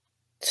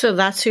 So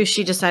that's who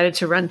she decided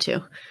to run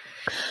to.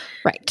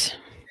 Right.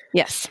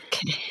 Yes.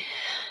 Okay.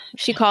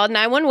 She called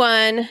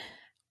 911.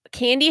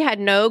 Kandi had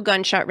no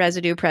gunshot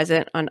residue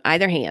present on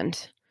either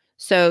hand,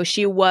 so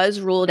she was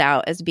ruled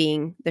out as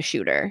being the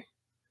shooter,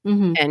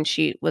 and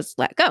she was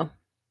let go.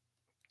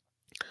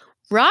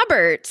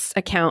 Robert's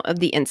account of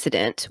the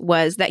incident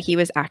was that he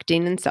was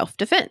acting in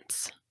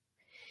self-defense.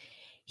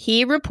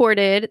 He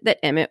reported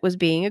that Emmett was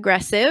being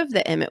aggressive,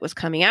 that Emmett was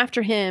coming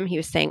after him, he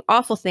was saying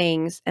awful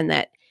things, and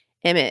that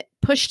Emmett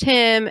pushed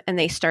him and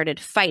they started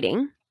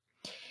fighting.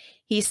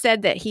 He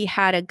said that he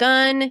had a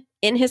gun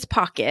in his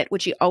pocket,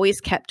 which he always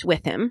kept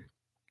with him,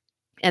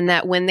 and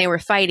that when they were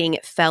fighting,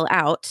 it fell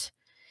out,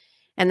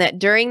 and that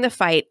during the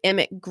fight,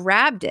 Emmett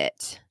grabbed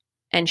it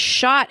and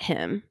shot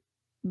him,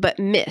 but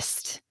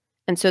missed,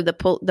 and so the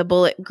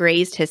bullet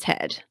grazed his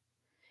head.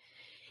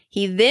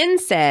 He then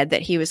said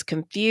that he was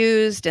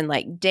confused and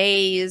like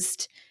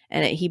dazed,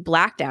 and that he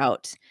blacked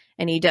out,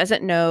 and he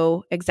doesn't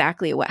know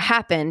exactly what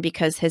happened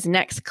because his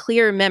next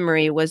clear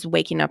memory was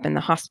waking up in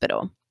the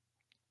hospital.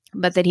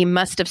 But that he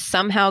must have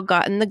somehow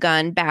gotten the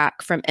gun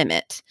back from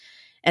Emmett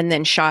and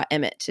then shot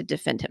Emmett to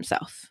defend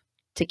himself,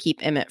 to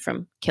keep Emmett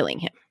from killing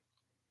him.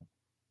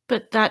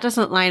 But that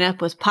doesn't line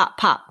up with pop,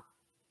 pop,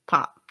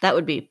 pop. That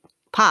would be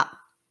pop,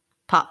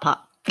 pop,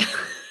 pop.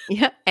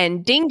 Yeah,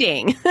 and ding,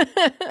 ding.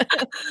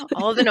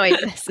 All the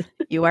noises.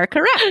 You are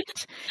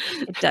correct.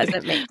 It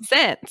doesn't make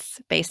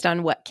sense based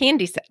on what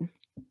Kandi said.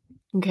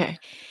 Okay.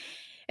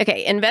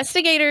 Okay,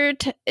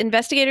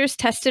 investigators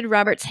tested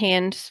Robert's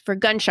hands for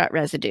gunshot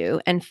residue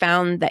and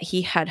found that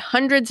he had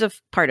hundreds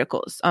of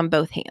particles on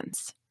both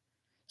hands.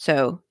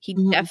 So he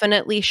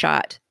definitely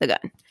shot the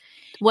gun.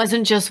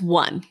 Wasn't just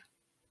one,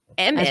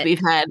 Emmett, as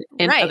we've had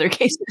in other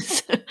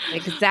cases.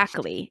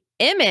 Exactly.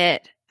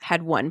 Emmett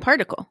had 1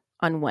 particle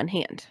on one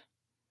hand.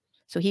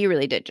 So he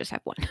really did just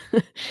have 1.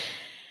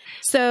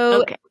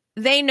 So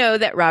they know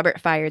that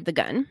Robert fired the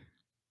gun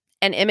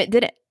and Emmett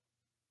didn't.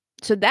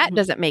 So that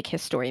doesn't make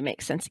his story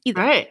make sense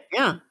either. Right.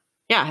 Yeah.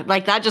 Yeah.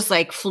 Like that just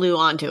like flew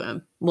onto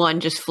him.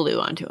 One just flew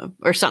onto him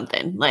or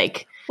something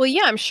like. Well,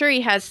 yeah, I'm sure he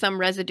has some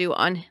residue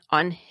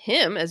on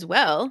him as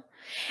well.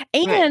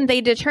 And they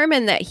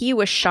determined that he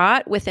was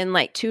shot within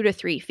like 2 to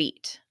 3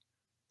 feet.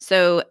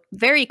 So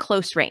very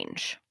close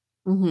range.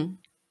 Mm-hmm.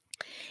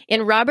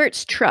 In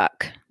Robert's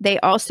truck, they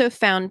also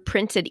found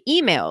printed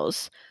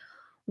emails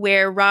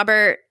where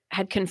Robert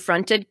had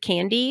confronted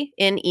Kandi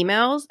in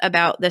emails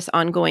about this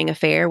ongoing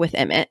affair with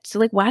Emmett. So,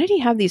 like, why did he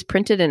have these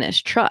printed in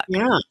his truck?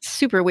 Yeah.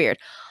 Super weird.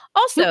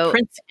 Also, who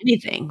prints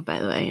anything, by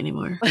the way,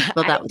 anymore?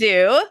 Well, I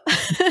do.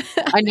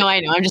 I know.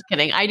 I'm just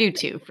kidding. I do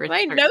too.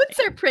 My notes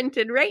are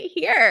printed right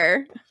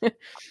here.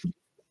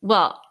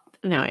 Well,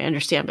 no, I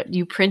understand, but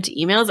you print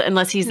emails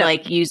unless he's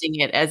like using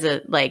it as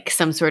a like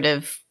some sort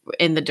of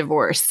in the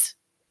divorce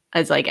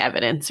as like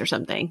evidence or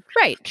something.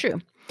 Right. True.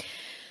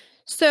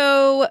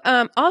 So,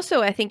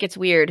 also, I think it's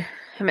weird.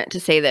 I meant to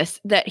say this,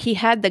 that he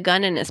had the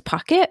gun in his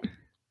pocket.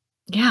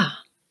 Yeah.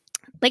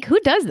 Like, who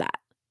does that?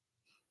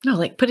 No,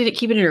 like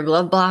keep it in your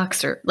glove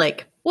box or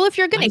like. Well, if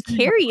you're going to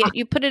carry it,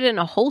 you put it in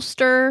a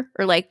holster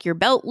or like your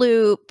belt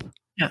loop.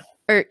 Yeah.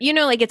 Or,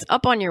 like it's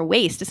up on your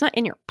waist. It's not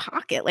in your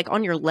pocket, like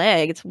on your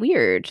leg. It's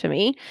weird to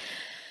me.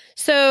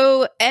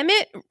 So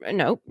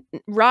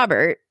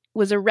Robert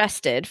was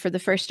arrested for the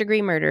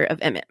first-degree murder of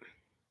Emmett.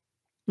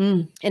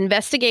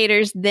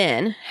 Investigators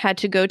then had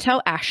to go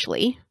tell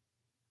Ashlee,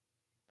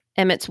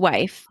 Emmett's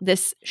wife,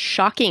 this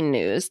shocking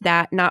news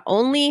that not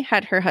only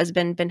had her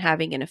husband been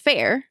having an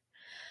affair,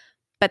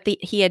 but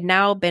he had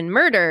now been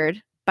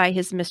murdered by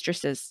his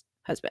mistress's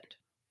husband.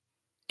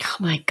 Oh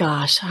my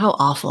gosh, how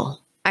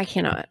awful. I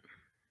cannot.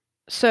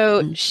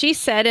 So she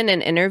said in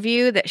an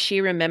interview that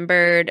she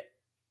remembered,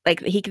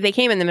 like they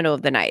came in the middle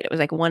of the night. It was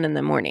like 1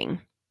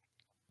 a.m.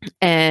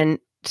 And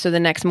so the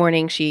next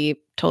morning she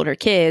told her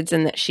kids,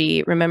 and that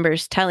she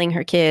remembers telling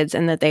her kids,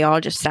 and that they all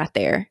just sat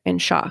there in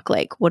shock.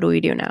 Like, what do we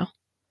do now?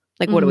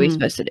 Like, what are we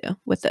supposed to do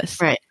with this?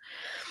 Right.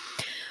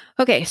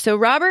 Okay. So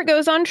Robert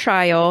goes on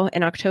trial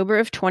in October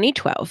of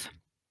 2012.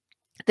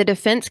 The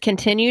defense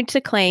continued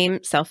to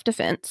claim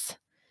self-defense.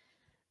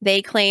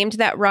 They claimed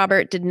that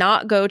Robert did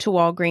not go to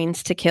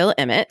Walgreens to kill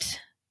Emmett.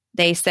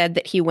 They said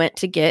that he went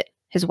to get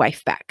his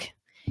wife back,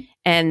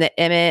 and that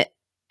Emmett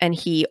and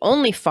he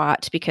only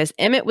fought because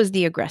Emmett was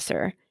the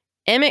aggressor.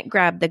 Emmett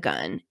grabbed the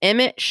gun.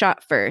 Emmett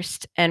shot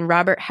first, and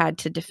Robert had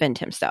to defend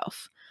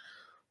himself,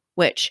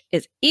 which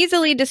is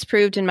easily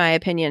disproved, in my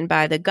opinion,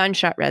 by the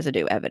gunshot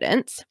residue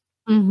evidence.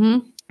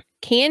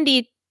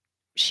 Kandi,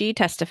 she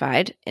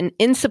testified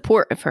in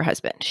support of her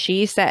husband.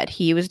 She said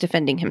he was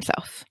defending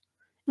himself.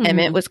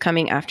 Emmett was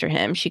coming after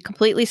him. She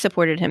completely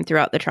supported him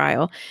throughout the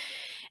trial.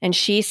 And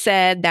she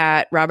said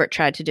that Robert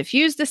tried to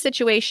defuse the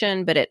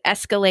situation, but it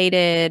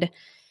escalated.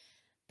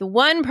 The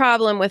one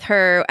problem with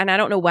her, and I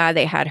don't know why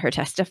they had her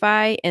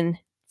testify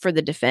for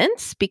the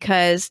defense,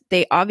 because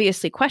they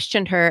obviously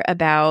questioned her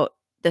about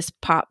this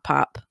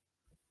pop,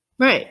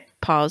 right,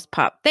 pause,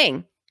 pop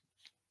thing.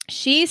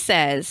 She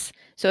says,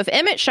 so if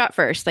Emmett shot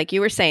first, like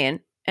you were saying,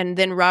 and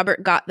then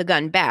Robert got the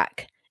gun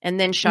back and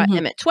then shot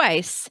Emmett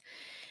twice,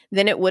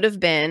 then it would have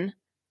been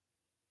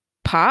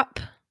pop,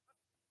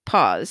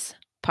 pause,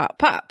 pop,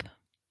 pop.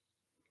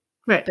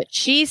 Right. But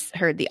she's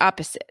heard the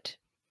opposite.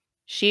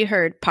 She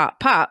heard pop,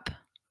 pop,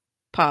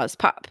 pause,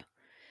 pop.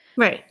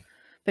 Right.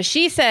 But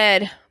she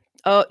said,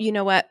 oh, you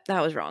know what?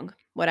 That was wrong.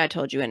 What I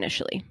told you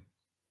initially.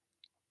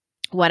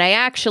 What I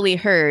actually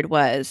heard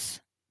was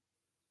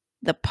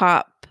the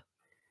pop,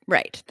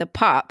 right. The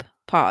pop,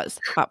 pause,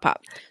 pop,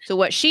 pop. So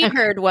what she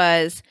heard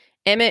was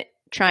Emmett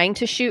trying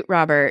to shoot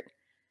Robert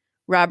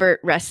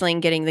wrestling,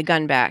 getting the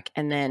gun back,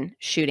 and then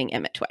shooting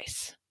Emmett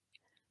twice.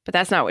 But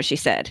that's not what she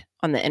said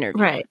on the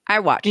interview. Right. I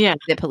watched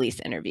the police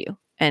interview,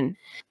 and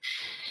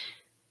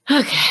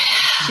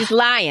she's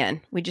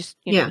lying. We just,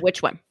 know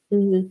which one.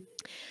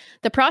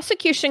 The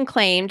prosecution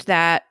claimed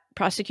that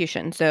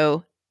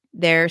so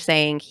they're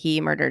saying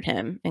he murdered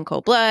him in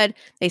cold blood.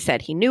 They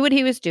said he knew what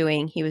he was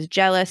doing. He was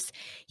jealous.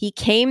 He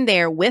came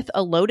there with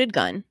a loaded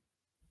gun.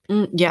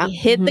 He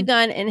hid the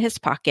gun in his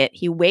pocket.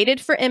 He waited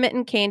for Emmett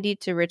and Kandi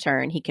to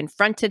return. He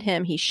confronted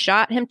him. He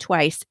shot him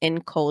twice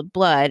in cold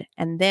blood.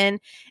 And then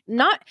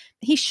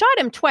he shot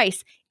him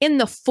twice in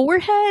the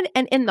forehead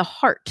and in the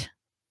heart.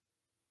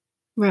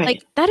 Right.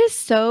 Like, that is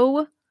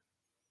so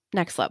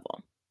next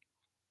level.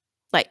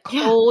 Like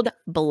cold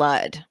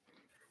blood.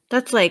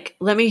 That's like,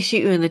 let me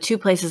shoot you in the 2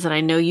 places that I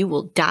know you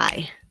will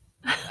die.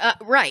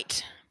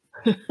 Right.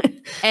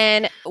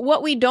 And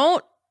what we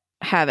don't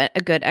have a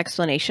good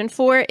explanation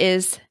for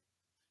is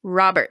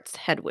Robert's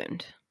head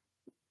wound,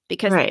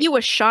 because he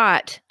was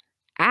shot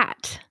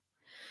at.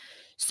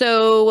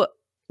 So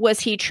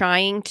was he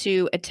trying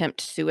to attempt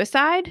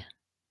suicide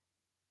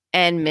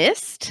and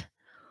missed?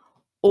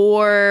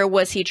 Or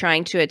was he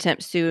trying to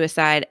attempt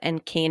suicide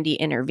and Kandi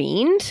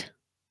intervened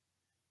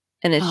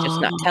and is just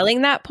not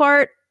telling that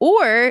part?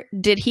 Or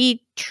did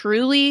he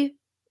truly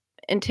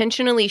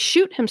intentionally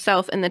shoot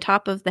himself in the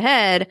top of the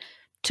head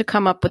to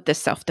come up with this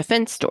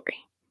self-defense story?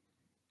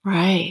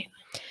 Right.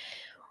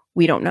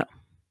 We don't know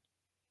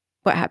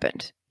what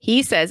happened.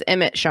 He says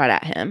Emmett shot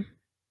at him,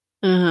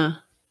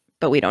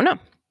 but we don't know.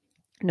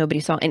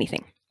 Nobody saw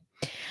anything.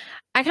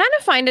 I kind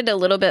of find it a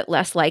little bit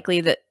less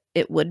likely that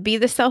it would be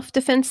the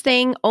self-defense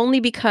thing,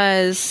 only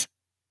because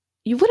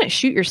you wouldn't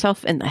shoot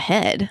yourself in the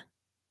head.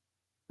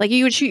 Like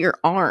you would shoot your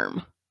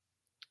arm.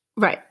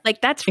 Right.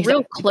 Like that's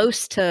real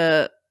close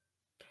to.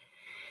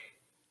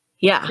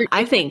 Yeah,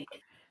 I think.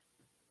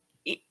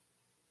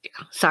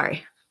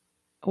 Sorry.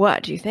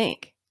 What do you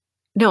think?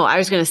 No, I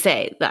was going to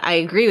say that I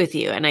agree with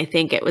you. And I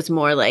think it was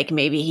more like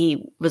maybe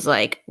he was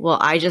like, well,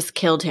 I just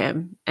killed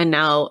him. And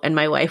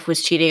my wife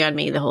was cheating on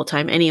me the whole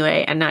time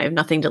anyway. And now I have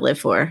nothing to live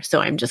for.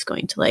 So I'm just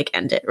going to like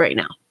end it right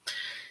now.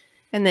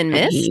 And then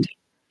missed?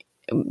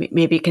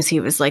 Maybe because he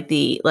was like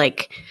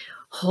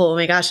oh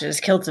my gosh, I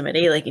just killed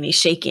somebody. Like, and he's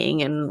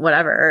shaking and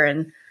whatever.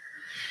 And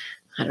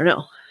I don't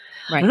know.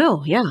 Right. I don't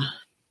know. Yeah.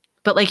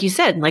 But like you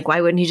said, like,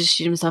 why wouldn't he just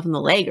shoot himself in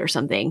the leg or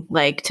something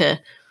like to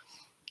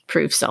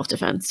prove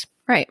self-defense?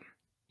 Right.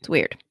 It's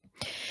weird.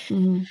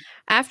 Mm-hmm.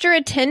 After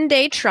a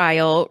 10-day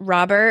trial,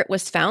 Robert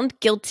was found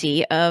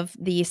guilty of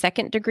the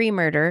second-degree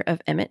murder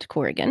of Emmett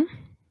Corrigan.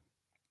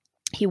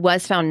 He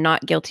was found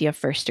not guilty of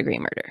first-degree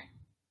murder.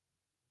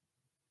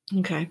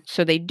 Okay.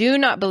 So they do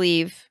not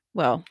believe,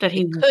 that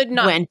he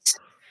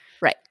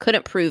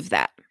couldn't prove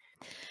that.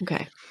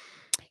 Okay.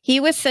 He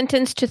was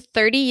sentenced to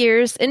 30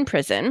 years in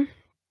prison.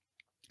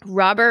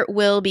 Robert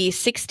will be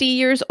 60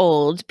 years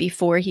old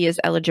before he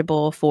is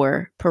eligible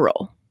for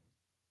parole,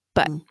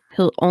 but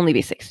he'll only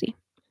be 60.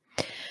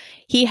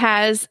 He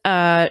has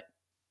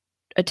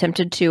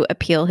attempted to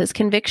appeal his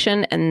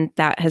conviction, and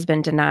that has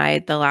been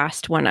denied. The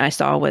last one I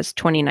saw was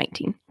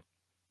 2019.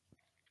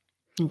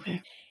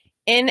 Okay.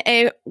 In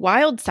a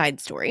wild side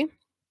story,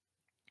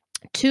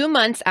 2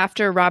 months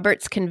after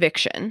Robert's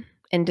conviction,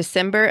 in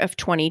December of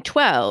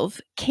 2012,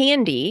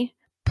 Kandi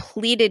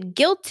pleaded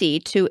guilty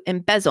to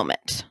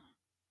embezzlement.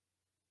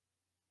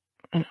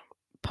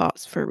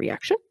 Pause for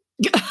reaction.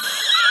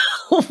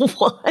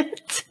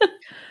 What?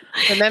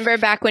 Remember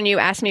back when you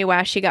asked me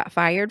why she got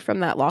fired from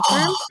that law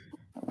firm?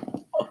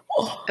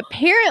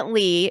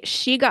 Apparently,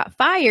 she got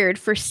fired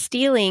for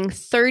stealing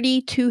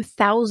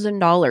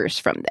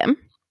 $32,000 from them.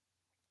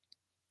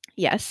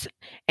 Yes.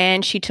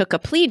 And she took a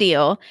plea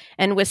deal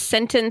and was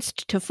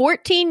sentenced to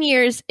 14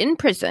 years in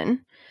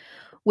prison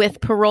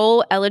with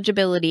parole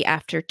eligibility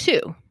after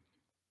 2.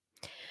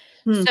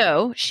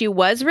 So she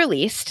was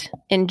released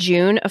in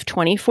June of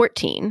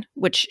 2014,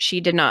 which she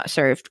did not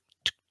serve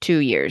 2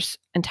 years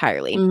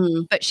entirely,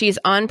 but she's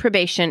on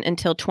probation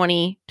until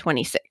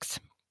 2026.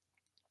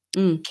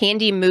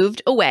 Kandi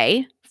moved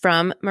away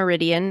from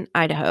Meridian,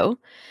 Idaho,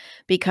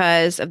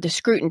 because of the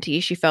scrutiny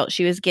she felt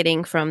she was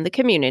getting from the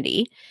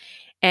community,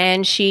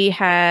 and she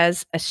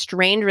has a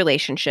strained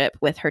relationship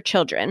with her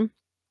children.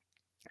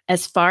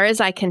 As far as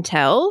I can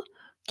tell,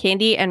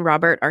 Kandi and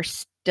Robert are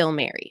still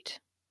married.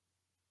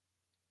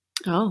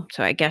 Oh.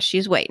 So I guess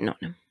she's waiting on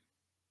him.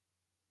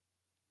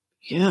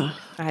 Yeah.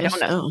 I don't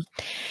know.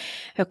 So.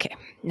 Okay.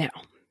 Now,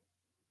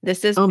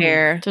 this is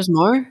where... There's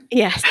more?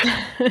 Yes.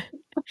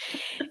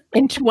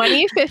 In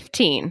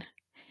 2015,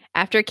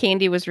 after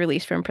Kandi was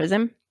released from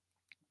prison,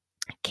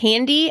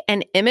 Kandi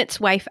and Emmett's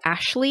wife,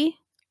 Ashlee,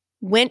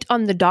 went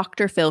on the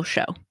Dr. Phil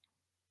show.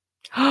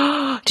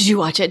 Did you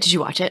watch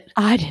it?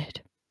 I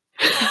did.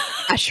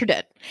 I sure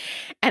did.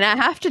 And I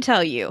have to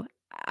tell you,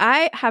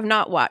 I have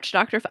not watched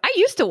Dr. Phil. I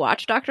used to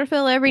watch Dr.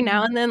 Phil every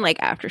now and then, like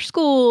after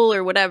school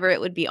or whatever it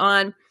would be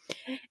on.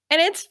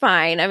 And it's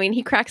fine. I mean,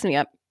 he cracks me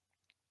up.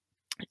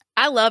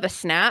 I love a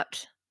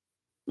Snapped.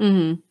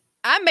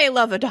 I may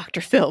love a Dr.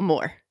 Phil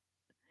more.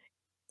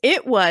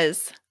 It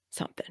was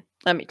something.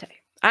 Let me tell you.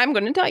 I'm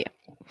going to tell you.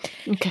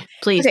 Okay,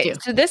 please do.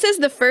 So this is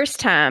the first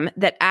time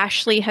that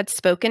Ashlee had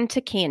spoken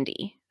to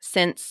Kandi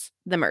since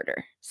the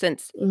murder,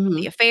 since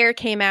the affair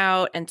came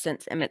out, and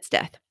since Emmett's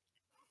death.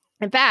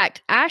 In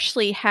fact,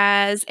 Ashlee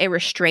has a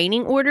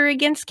restraining order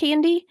against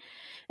Kandi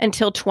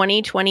until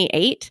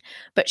 2028,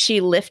 but she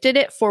lifted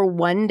it for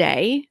 1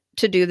 day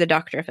to do the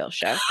Dr. Phil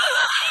show.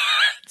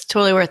 It's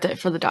totally worth it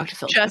for the Dr.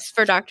 Phil show. Just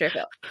for Dr.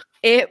 Phil.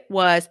 It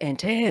was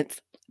intense.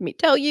 Let me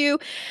tell you,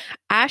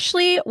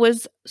 Ashlee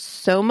was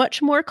so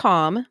much more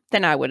calm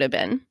than I would have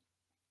been.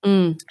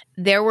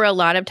 There were a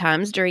lot of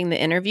times during the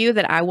interview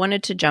that I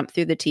wanted to jump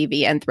through the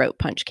TV and throat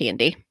punch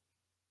Kandi.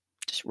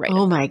 Just right.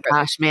 Oh my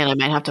gosh, man, I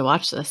might have to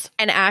watch this.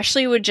 And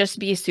Ashlee would just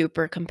be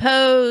super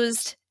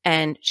composed,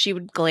 and she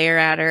would glare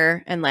at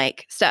her and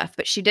like stuff,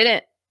 but she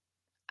didn't.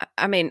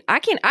 I mean,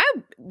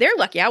 they're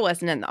lucky I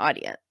wasn't in the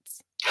audience.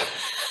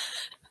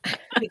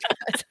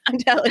 Because I'm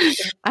telling you,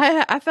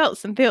 I felt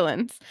some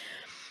feelings.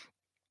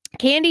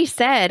 Kandi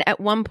said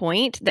at one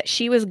point that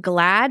she was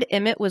glad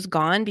Emmett was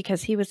gone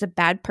because he was a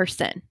bad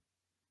person.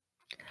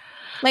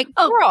 Like,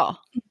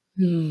 girl,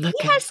 he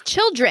has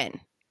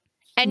children.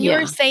 And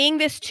you're saying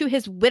this to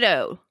his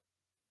widow.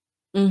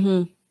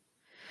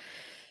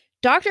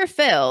 Dr.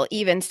 Phil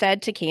even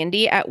said to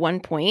Kandi at one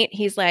point,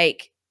 he's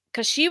like,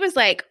 because she was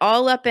like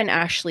all up in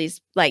Ashlee's,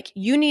 like,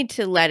 you need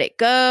to let it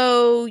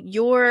go.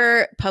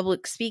 You're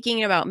public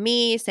speaking about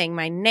me, saying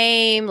my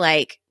name.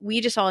 Like,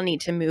 we just all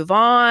need to move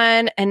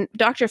on. And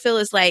Dr. Phil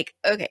is like,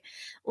 okay,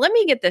 let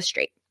me get this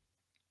straight.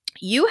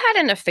 You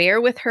had an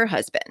affair with her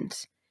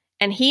husband,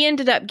 and he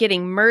ended up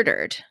getting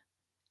murdered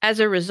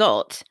as a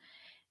result.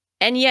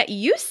 And yet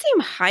you seem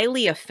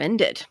highly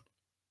offended.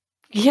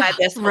 by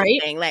this whole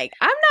thing. Like,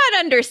 I'm not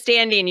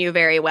understanding you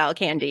very well,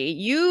 Kandi.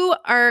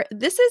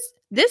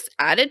 This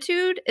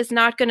attitude is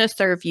not going to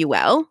serve you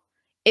well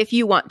if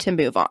you want to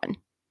move on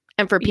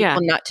and for people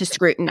not to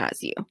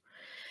scrutinize you.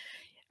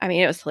 I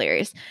mean, it was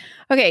hilarious.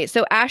 Okay,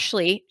 so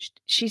Ashlee,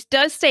 she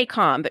does stay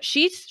calm, but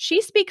she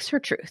speaks her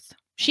truth.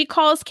 She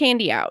calls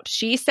Kandi out.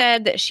 She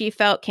said that she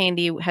felt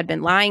Kandi had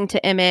been lying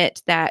to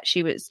Emmett, that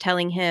she was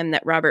telling him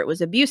that Robert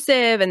was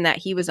abusive and that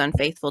he was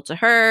unfaithful to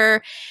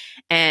her,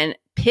 and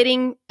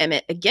pitting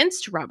Emmett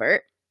against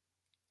Robert,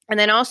 and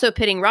then also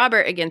pitting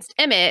Robert against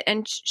Emmett.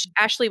 And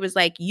Ashlee was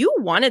like, you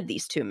wanted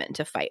these two men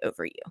to fight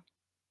over you.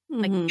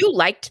 Like, you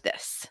liked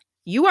this.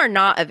 You are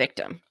not a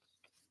victim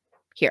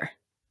here.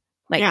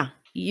 Like,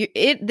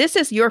 this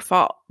is your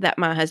fault that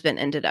my husband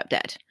ended up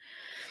dead.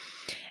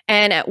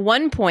 And at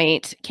one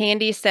point,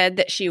 Kandi said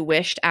that she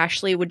wished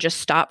Ashlee would just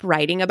stop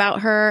writing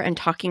about her and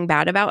talking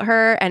bad about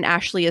her. And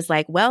Ashlee is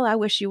like, well, I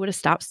wish you would have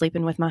stopped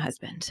sleeping with my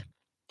husband.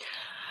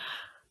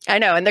 I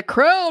know. And the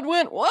crowd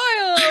went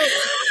wild.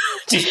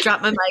 Just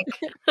drop my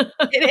mic.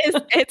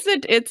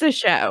 It's a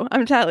show.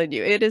 I'm telling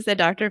you, it is a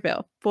Dr.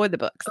 Phil for the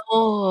books.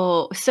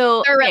 Oh,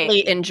 so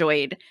thoroughly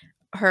enjoyed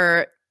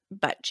her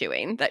butt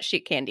chewing that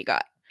Kandi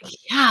got.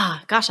 Yeah.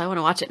 Gosh, I want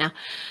to watch it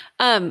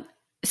now.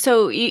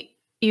 So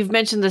you've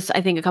mentioned this,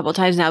 I think, a couple of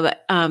times now,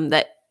 but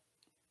that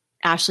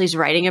Ashlee's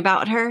writing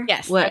about her.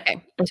 Yes.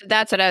 Okay. So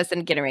that's what I was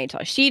getting ready to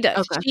tell. She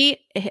does. Okay.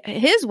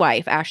 His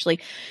wife,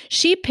 Ashlee,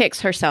 she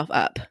picks herself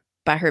up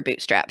by her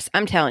bootstraps.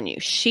 I'm telling you,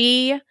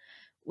 she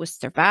was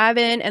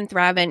surviving and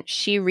thriving.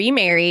 She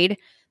remarried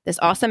this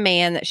awesome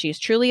man that she's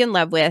truly in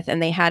love with,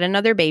 and they had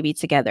another baby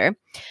together.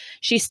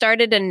 She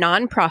started a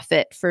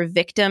nonprofit for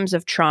victims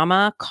of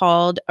trauma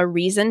called A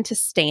Reason to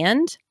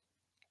Stand.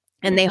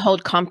 And they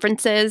hold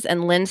conferences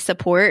and lend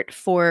support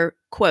for,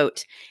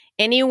 quote,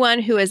 anyone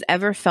who has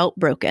ever felt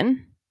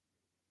broken,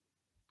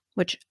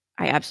 which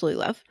I absolutely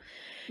love.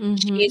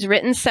 She's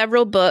written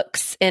several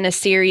books in a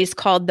series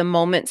called The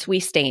Moments We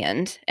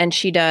Stand, and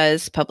she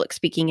does public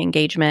speaking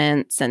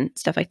engagements and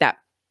stuff like that.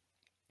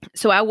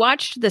 So I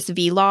watched this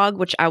vlog,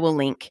 which I will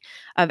link,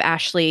 of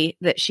Ashlee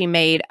that she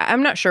made.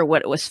 I'm not sure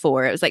what it was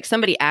for. It was like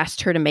somebody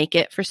asked her to make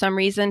it for some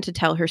reason to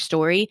tell her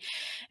story.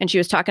 And she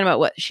was talking about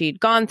what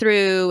she'd gone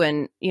through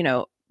and,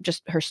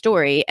 just her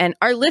story. And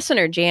our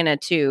listener, Jana,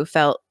 too,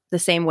 felt the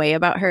same way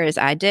about her as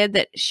I did,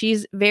 that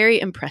she's very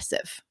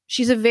impressive.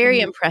 She's a very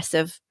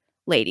impressive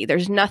lady.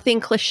 There's nothing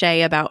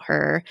cliche about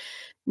her,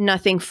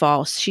 nothing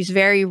false. She's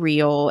very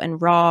real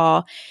and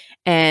raw,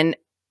 and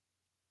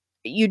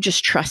you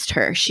just trust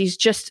her. She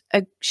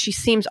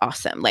seems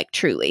awesome, like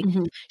truly.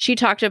 She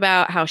talked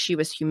about how she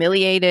was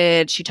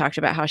humiliated. She talked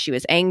about how she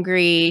was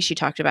angry. She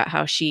talked about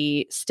how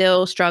she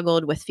still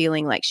struggled with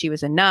feeling like she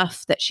was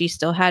enough, that she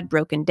still had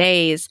broken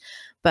days,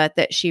 but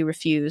that she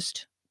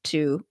refused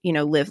to,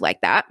 live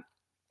like that.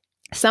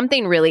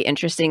 Something really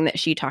interesting that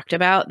she talked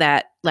about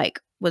that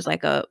was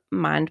like a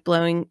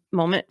mind-blowing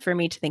moment for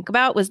me to think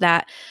about was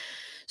that,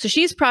 so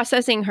she's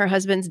processing her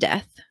husband's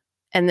death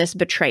and this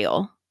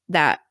betrayal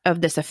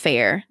of this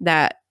affair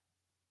that,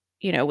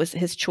 was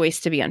his choice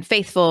to be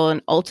unfaithful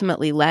and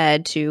ultimately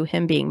led to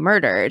him being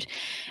murdered.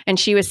 And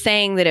she was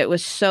saying that it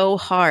was so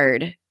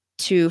hard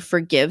to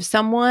forgive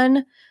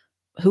someone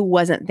who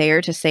wasn't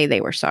there to say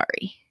they were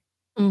sorry.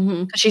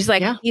 She's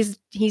like,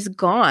 he's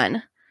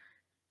gone.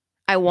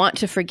 I want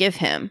to forgive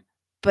him,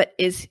 but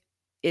is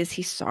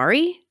he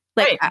sorry?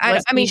 Like,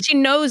 right. I mean, she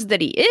knows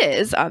that he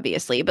is,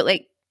 obviously, but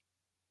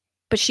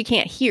she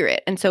can't hear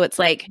it. And so it's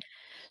like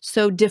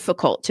so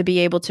difficult to be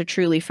able to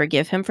truly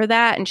forgive him for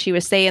that. And she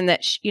was saying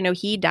that,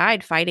 he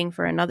died fighting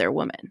for another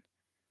woman.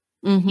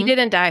 He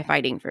didn't die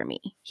fighting for me.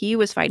 He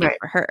was fighting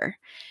for her.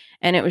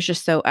 And it was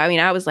just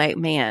I was like,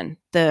 man,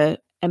 the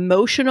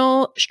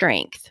emotional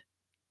strength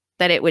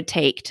that it would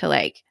take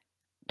to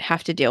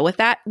have to deal with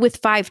that with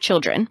 5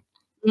 children.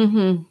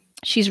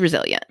 She's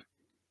resilient.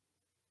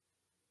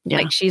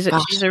 Yeah. She's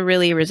a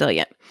really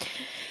resilient.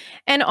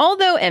 And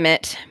although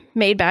Emmett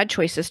made bad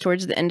choices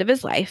towards the end of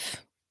his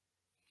life,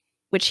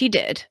 which he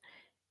did,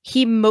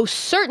 he most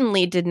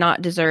certainly did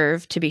not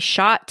deserve to be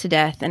shot to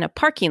death in a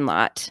parking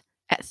lot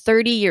at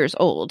 30 years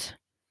old.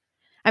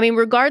 I mean,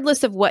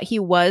 regardless of what he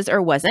was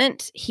or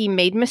wasn't, he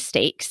made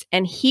mistakes,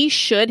 and he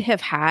should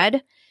have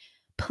had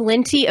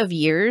plenty of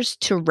years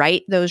to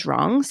right those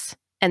wrongs,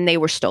 and they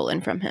were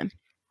stolen from him.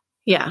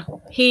 Yeah,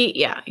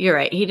 you're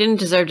right. He didn't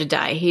deserve to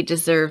die. He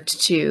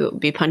deserved to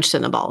be punched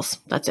in the balls.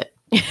 That's it.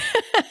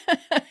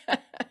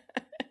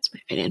 That's my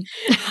opinion.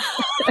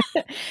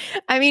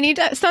 I mean,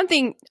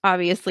 something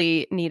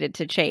obviously needed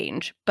to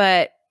change,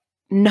 but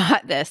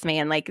not this,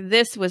 man. Like,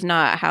 this was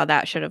not how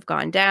that should have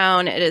gone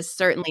down. It is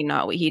certainly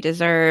not what he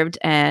deserved,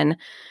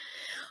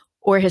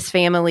 or his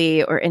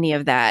family, or any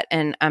of that.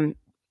 And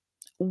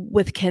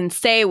can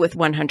say with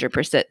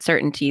 100%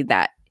 certainty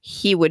that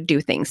he would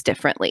do things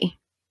differently.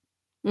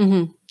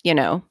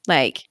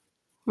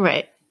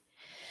 Right.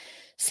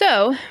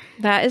 So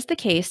that is the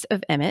case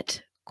of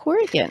Emmett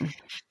Corrigan.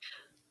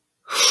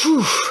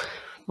 Wow.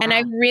 And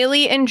I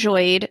really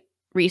enjoyed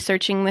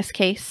researching this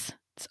case.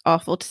 It's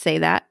awful to say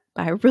that,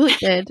 I really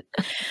did.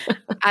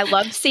 I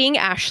loved seeing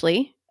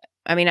Ashlee.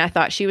 I mean, I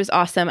thought she was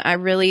awesome. I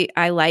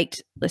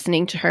liked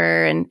listening to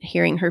her and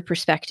hearing her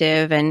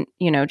perspective and,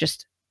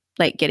 just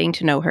like getting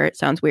to know her. It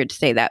sounds weird to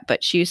say that,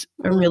 but she's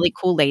a really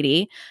cool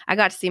lady. I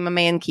got to see my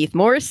man, Keith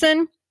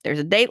Morrison. There's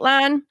a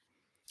Dateline.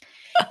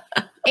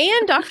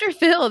 And Dr.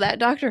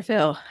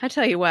 Phil, I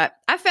tell you what,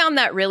 I found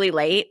that really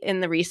late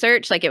in the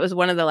research. Like it was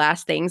one of the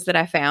last things that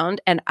I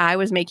found. And I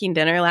was making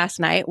dinner last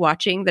night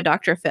watching the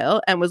Dr.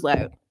 Phil and was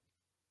like,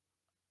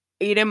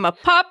 eating my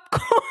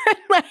popcorn,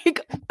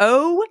 like,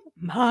 oh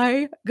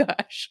my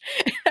gosh.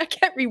 And I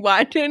kept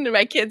rewinding and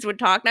my kids would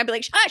talk and I'd be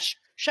like,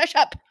 shush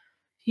up.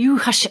 You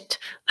hush it.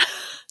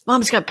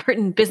 Mom's got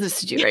pertinent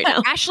business to do right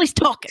now. Ashlee's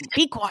talking.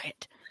 Be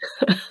quiet.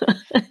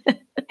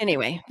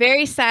 Anyway,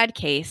 very sad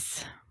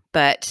case,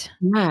 but.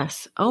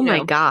 Yes. Oh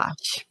my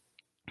gosh.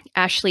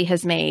 Ashlee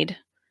has made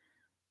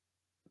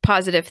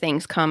positive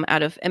things come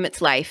out of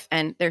Emmett's life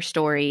and their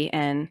story,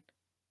 and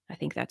I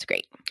think that's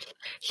great.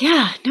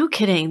 Yeah, no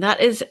kidding.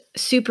 That is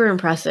super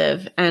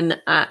impressive. And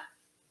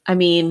I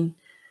mean,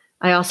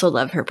 I also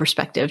love her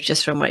perspective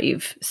just from what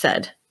you've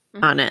said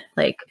on it.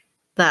 Like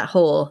that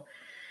whole,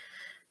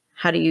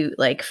 how do you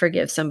like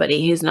forgive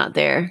somebody who's not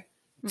there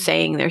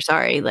saying they're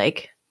sorry?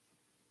 Like,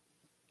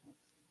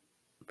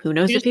 who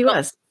knows if he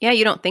was? Yeah,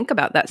 you don't think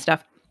about that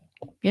stuff.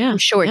 Yeah. I'm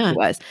sure he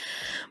was.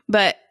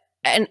 But,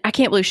 and I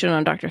can't believe she went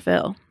on Dr.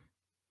 Phil.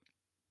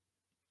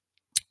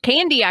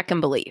 Kandi, I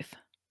can believe.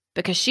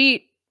 Because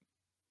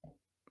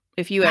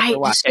if you ever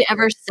watch it. Did she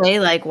ever say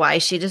like why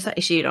she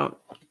decided? She don't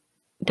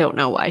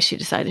know why she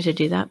decided to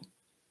do that.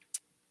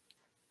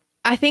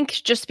 I think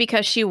just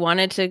because she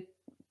wanted to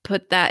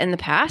put that in the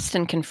past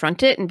and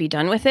confront it and be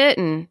done with it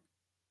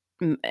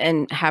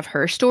and have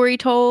her story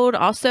told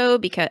also,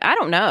 because I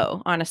don't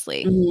know,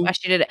 honestly, why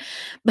she did it.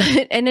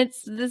 But, and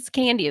it's this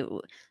Kandi,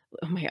 oh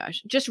my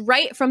gosh, just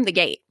right from the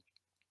gate.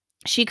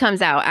 She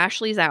comes out,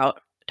 Ashlee's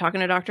out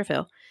talking to Dr.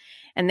 Phil.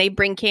 And they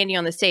bring Kandi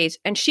on the stage.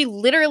 And she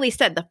literally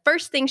said, the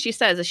first thing she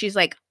says is she's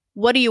like,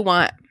 what do you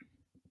want?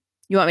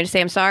 You want me to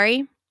say I'm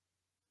sorry?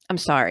 I'm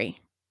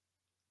sorry.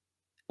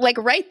 Like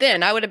right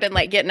then, I would have been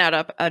like getting out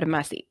of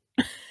my seat.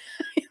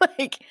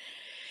 Like,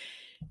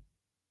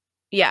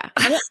 yeah.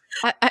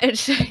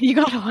 You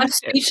got to watch. I'm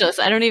speechless.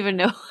 I don't even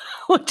know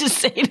what to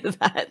say to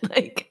that.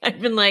 Like, I've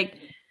been like,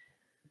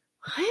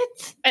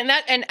 what? And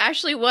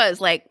Ashlee was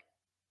like,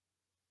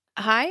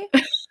 hi.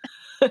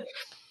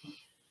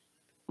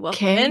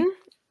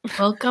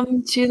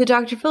 Welcome to the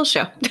Dr. Phil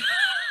show.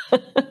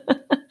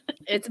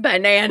 It's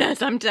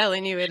bananas. I'm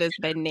telling you, it is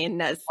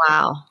bananas.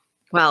 Wow.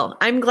 Well,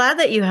 I'm glad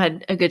that you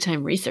had a good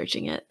time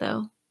researching it,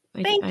 though.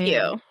 Thank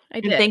you. I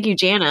did. Thank you,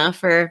 Jana,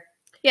 for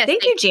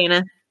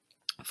Jana,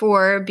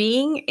 for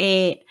being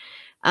a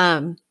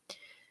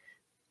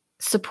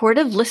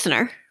supportive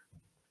listener,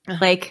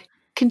 like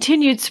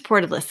continued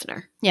supportive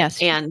listener. Yes,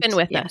 she's been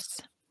with us.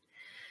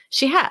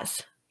 She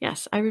has.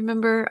 Yes, I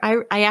remember.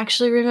 I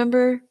actually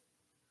remember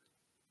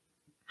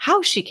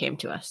how she came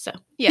to us. So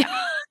yeah.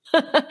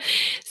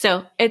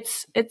 So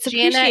it's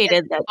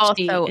appreciated that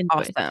she also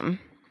awesome.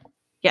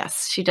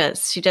 Yes, she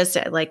does. She does.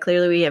 Like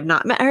clearly we have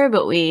not met her,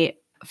 but we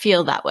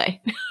feel that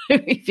way.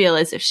 We feel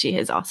as if she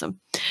is awesome.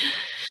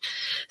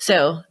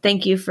 So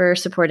thank you for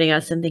supporting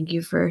us and thank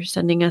you for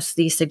sending us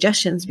these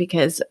suggestions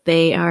because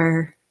they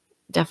are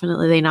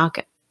definitely,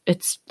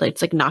 it's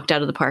like knocked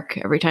out of the park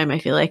every time I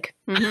feel like.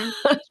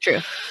 It's true.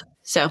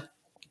 So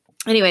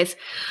anyways,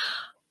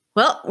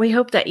 well, we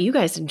hope that you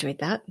guys enjoyed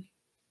that.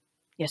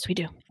 Yes, we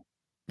do.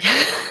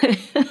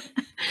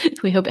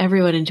 We hope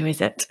everyone enjoys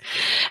it.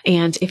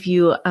 And if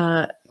you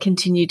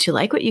continue to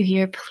like what you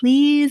hear,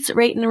 please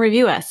rate and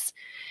review us.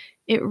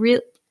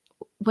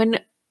 When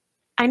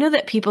I know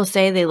that people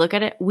say they look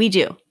at it, we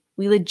do.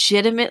 We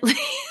legitimately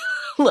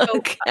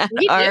look at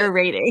our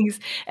ratings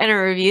and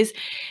our reviews.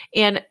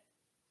 And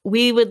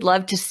we would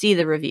love to see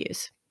the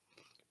reviews.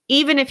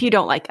 Even if you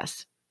don't like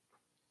us,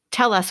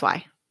 tell us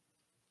why.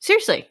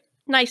 Seriously.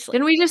 Nicely.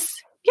 Then we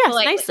just,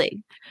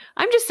 nicely.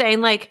 I'm just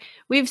saying, like,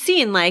 we've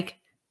seen, like,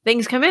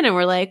 things come in and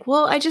we're like,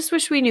 well, I just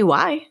wish we knew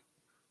why.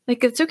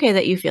 Like, it's okay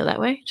that you feel that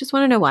way. Just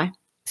want to know why.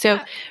 So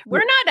we're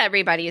not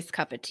everybody's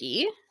cup of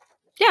tea.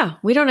 Yeah.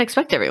 We don't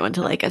expect everyone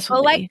to like us.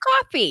 Well, like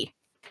coffee.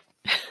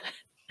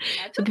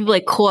 Some people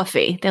like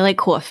coffee. They like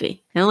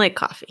coffee. They don't like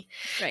coffee.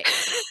 Right.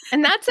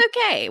 And that's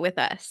okay with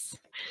us.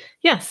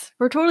 Yes.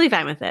 We're totally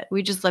fine with it.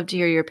 We just love to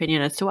hear your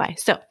opinion as to why.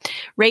 So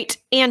rate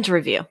and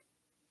review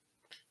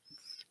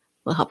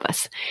will help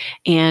us.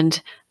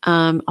 And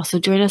also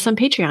join us on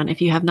Patreon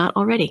if you have not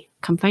already.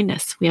 Come find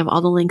us. We have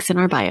all the links in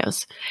our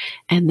bios.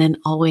 And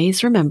then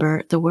always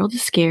remember, the world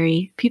is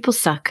scary. People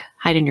suck.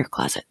 Hide in your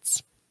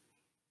closets.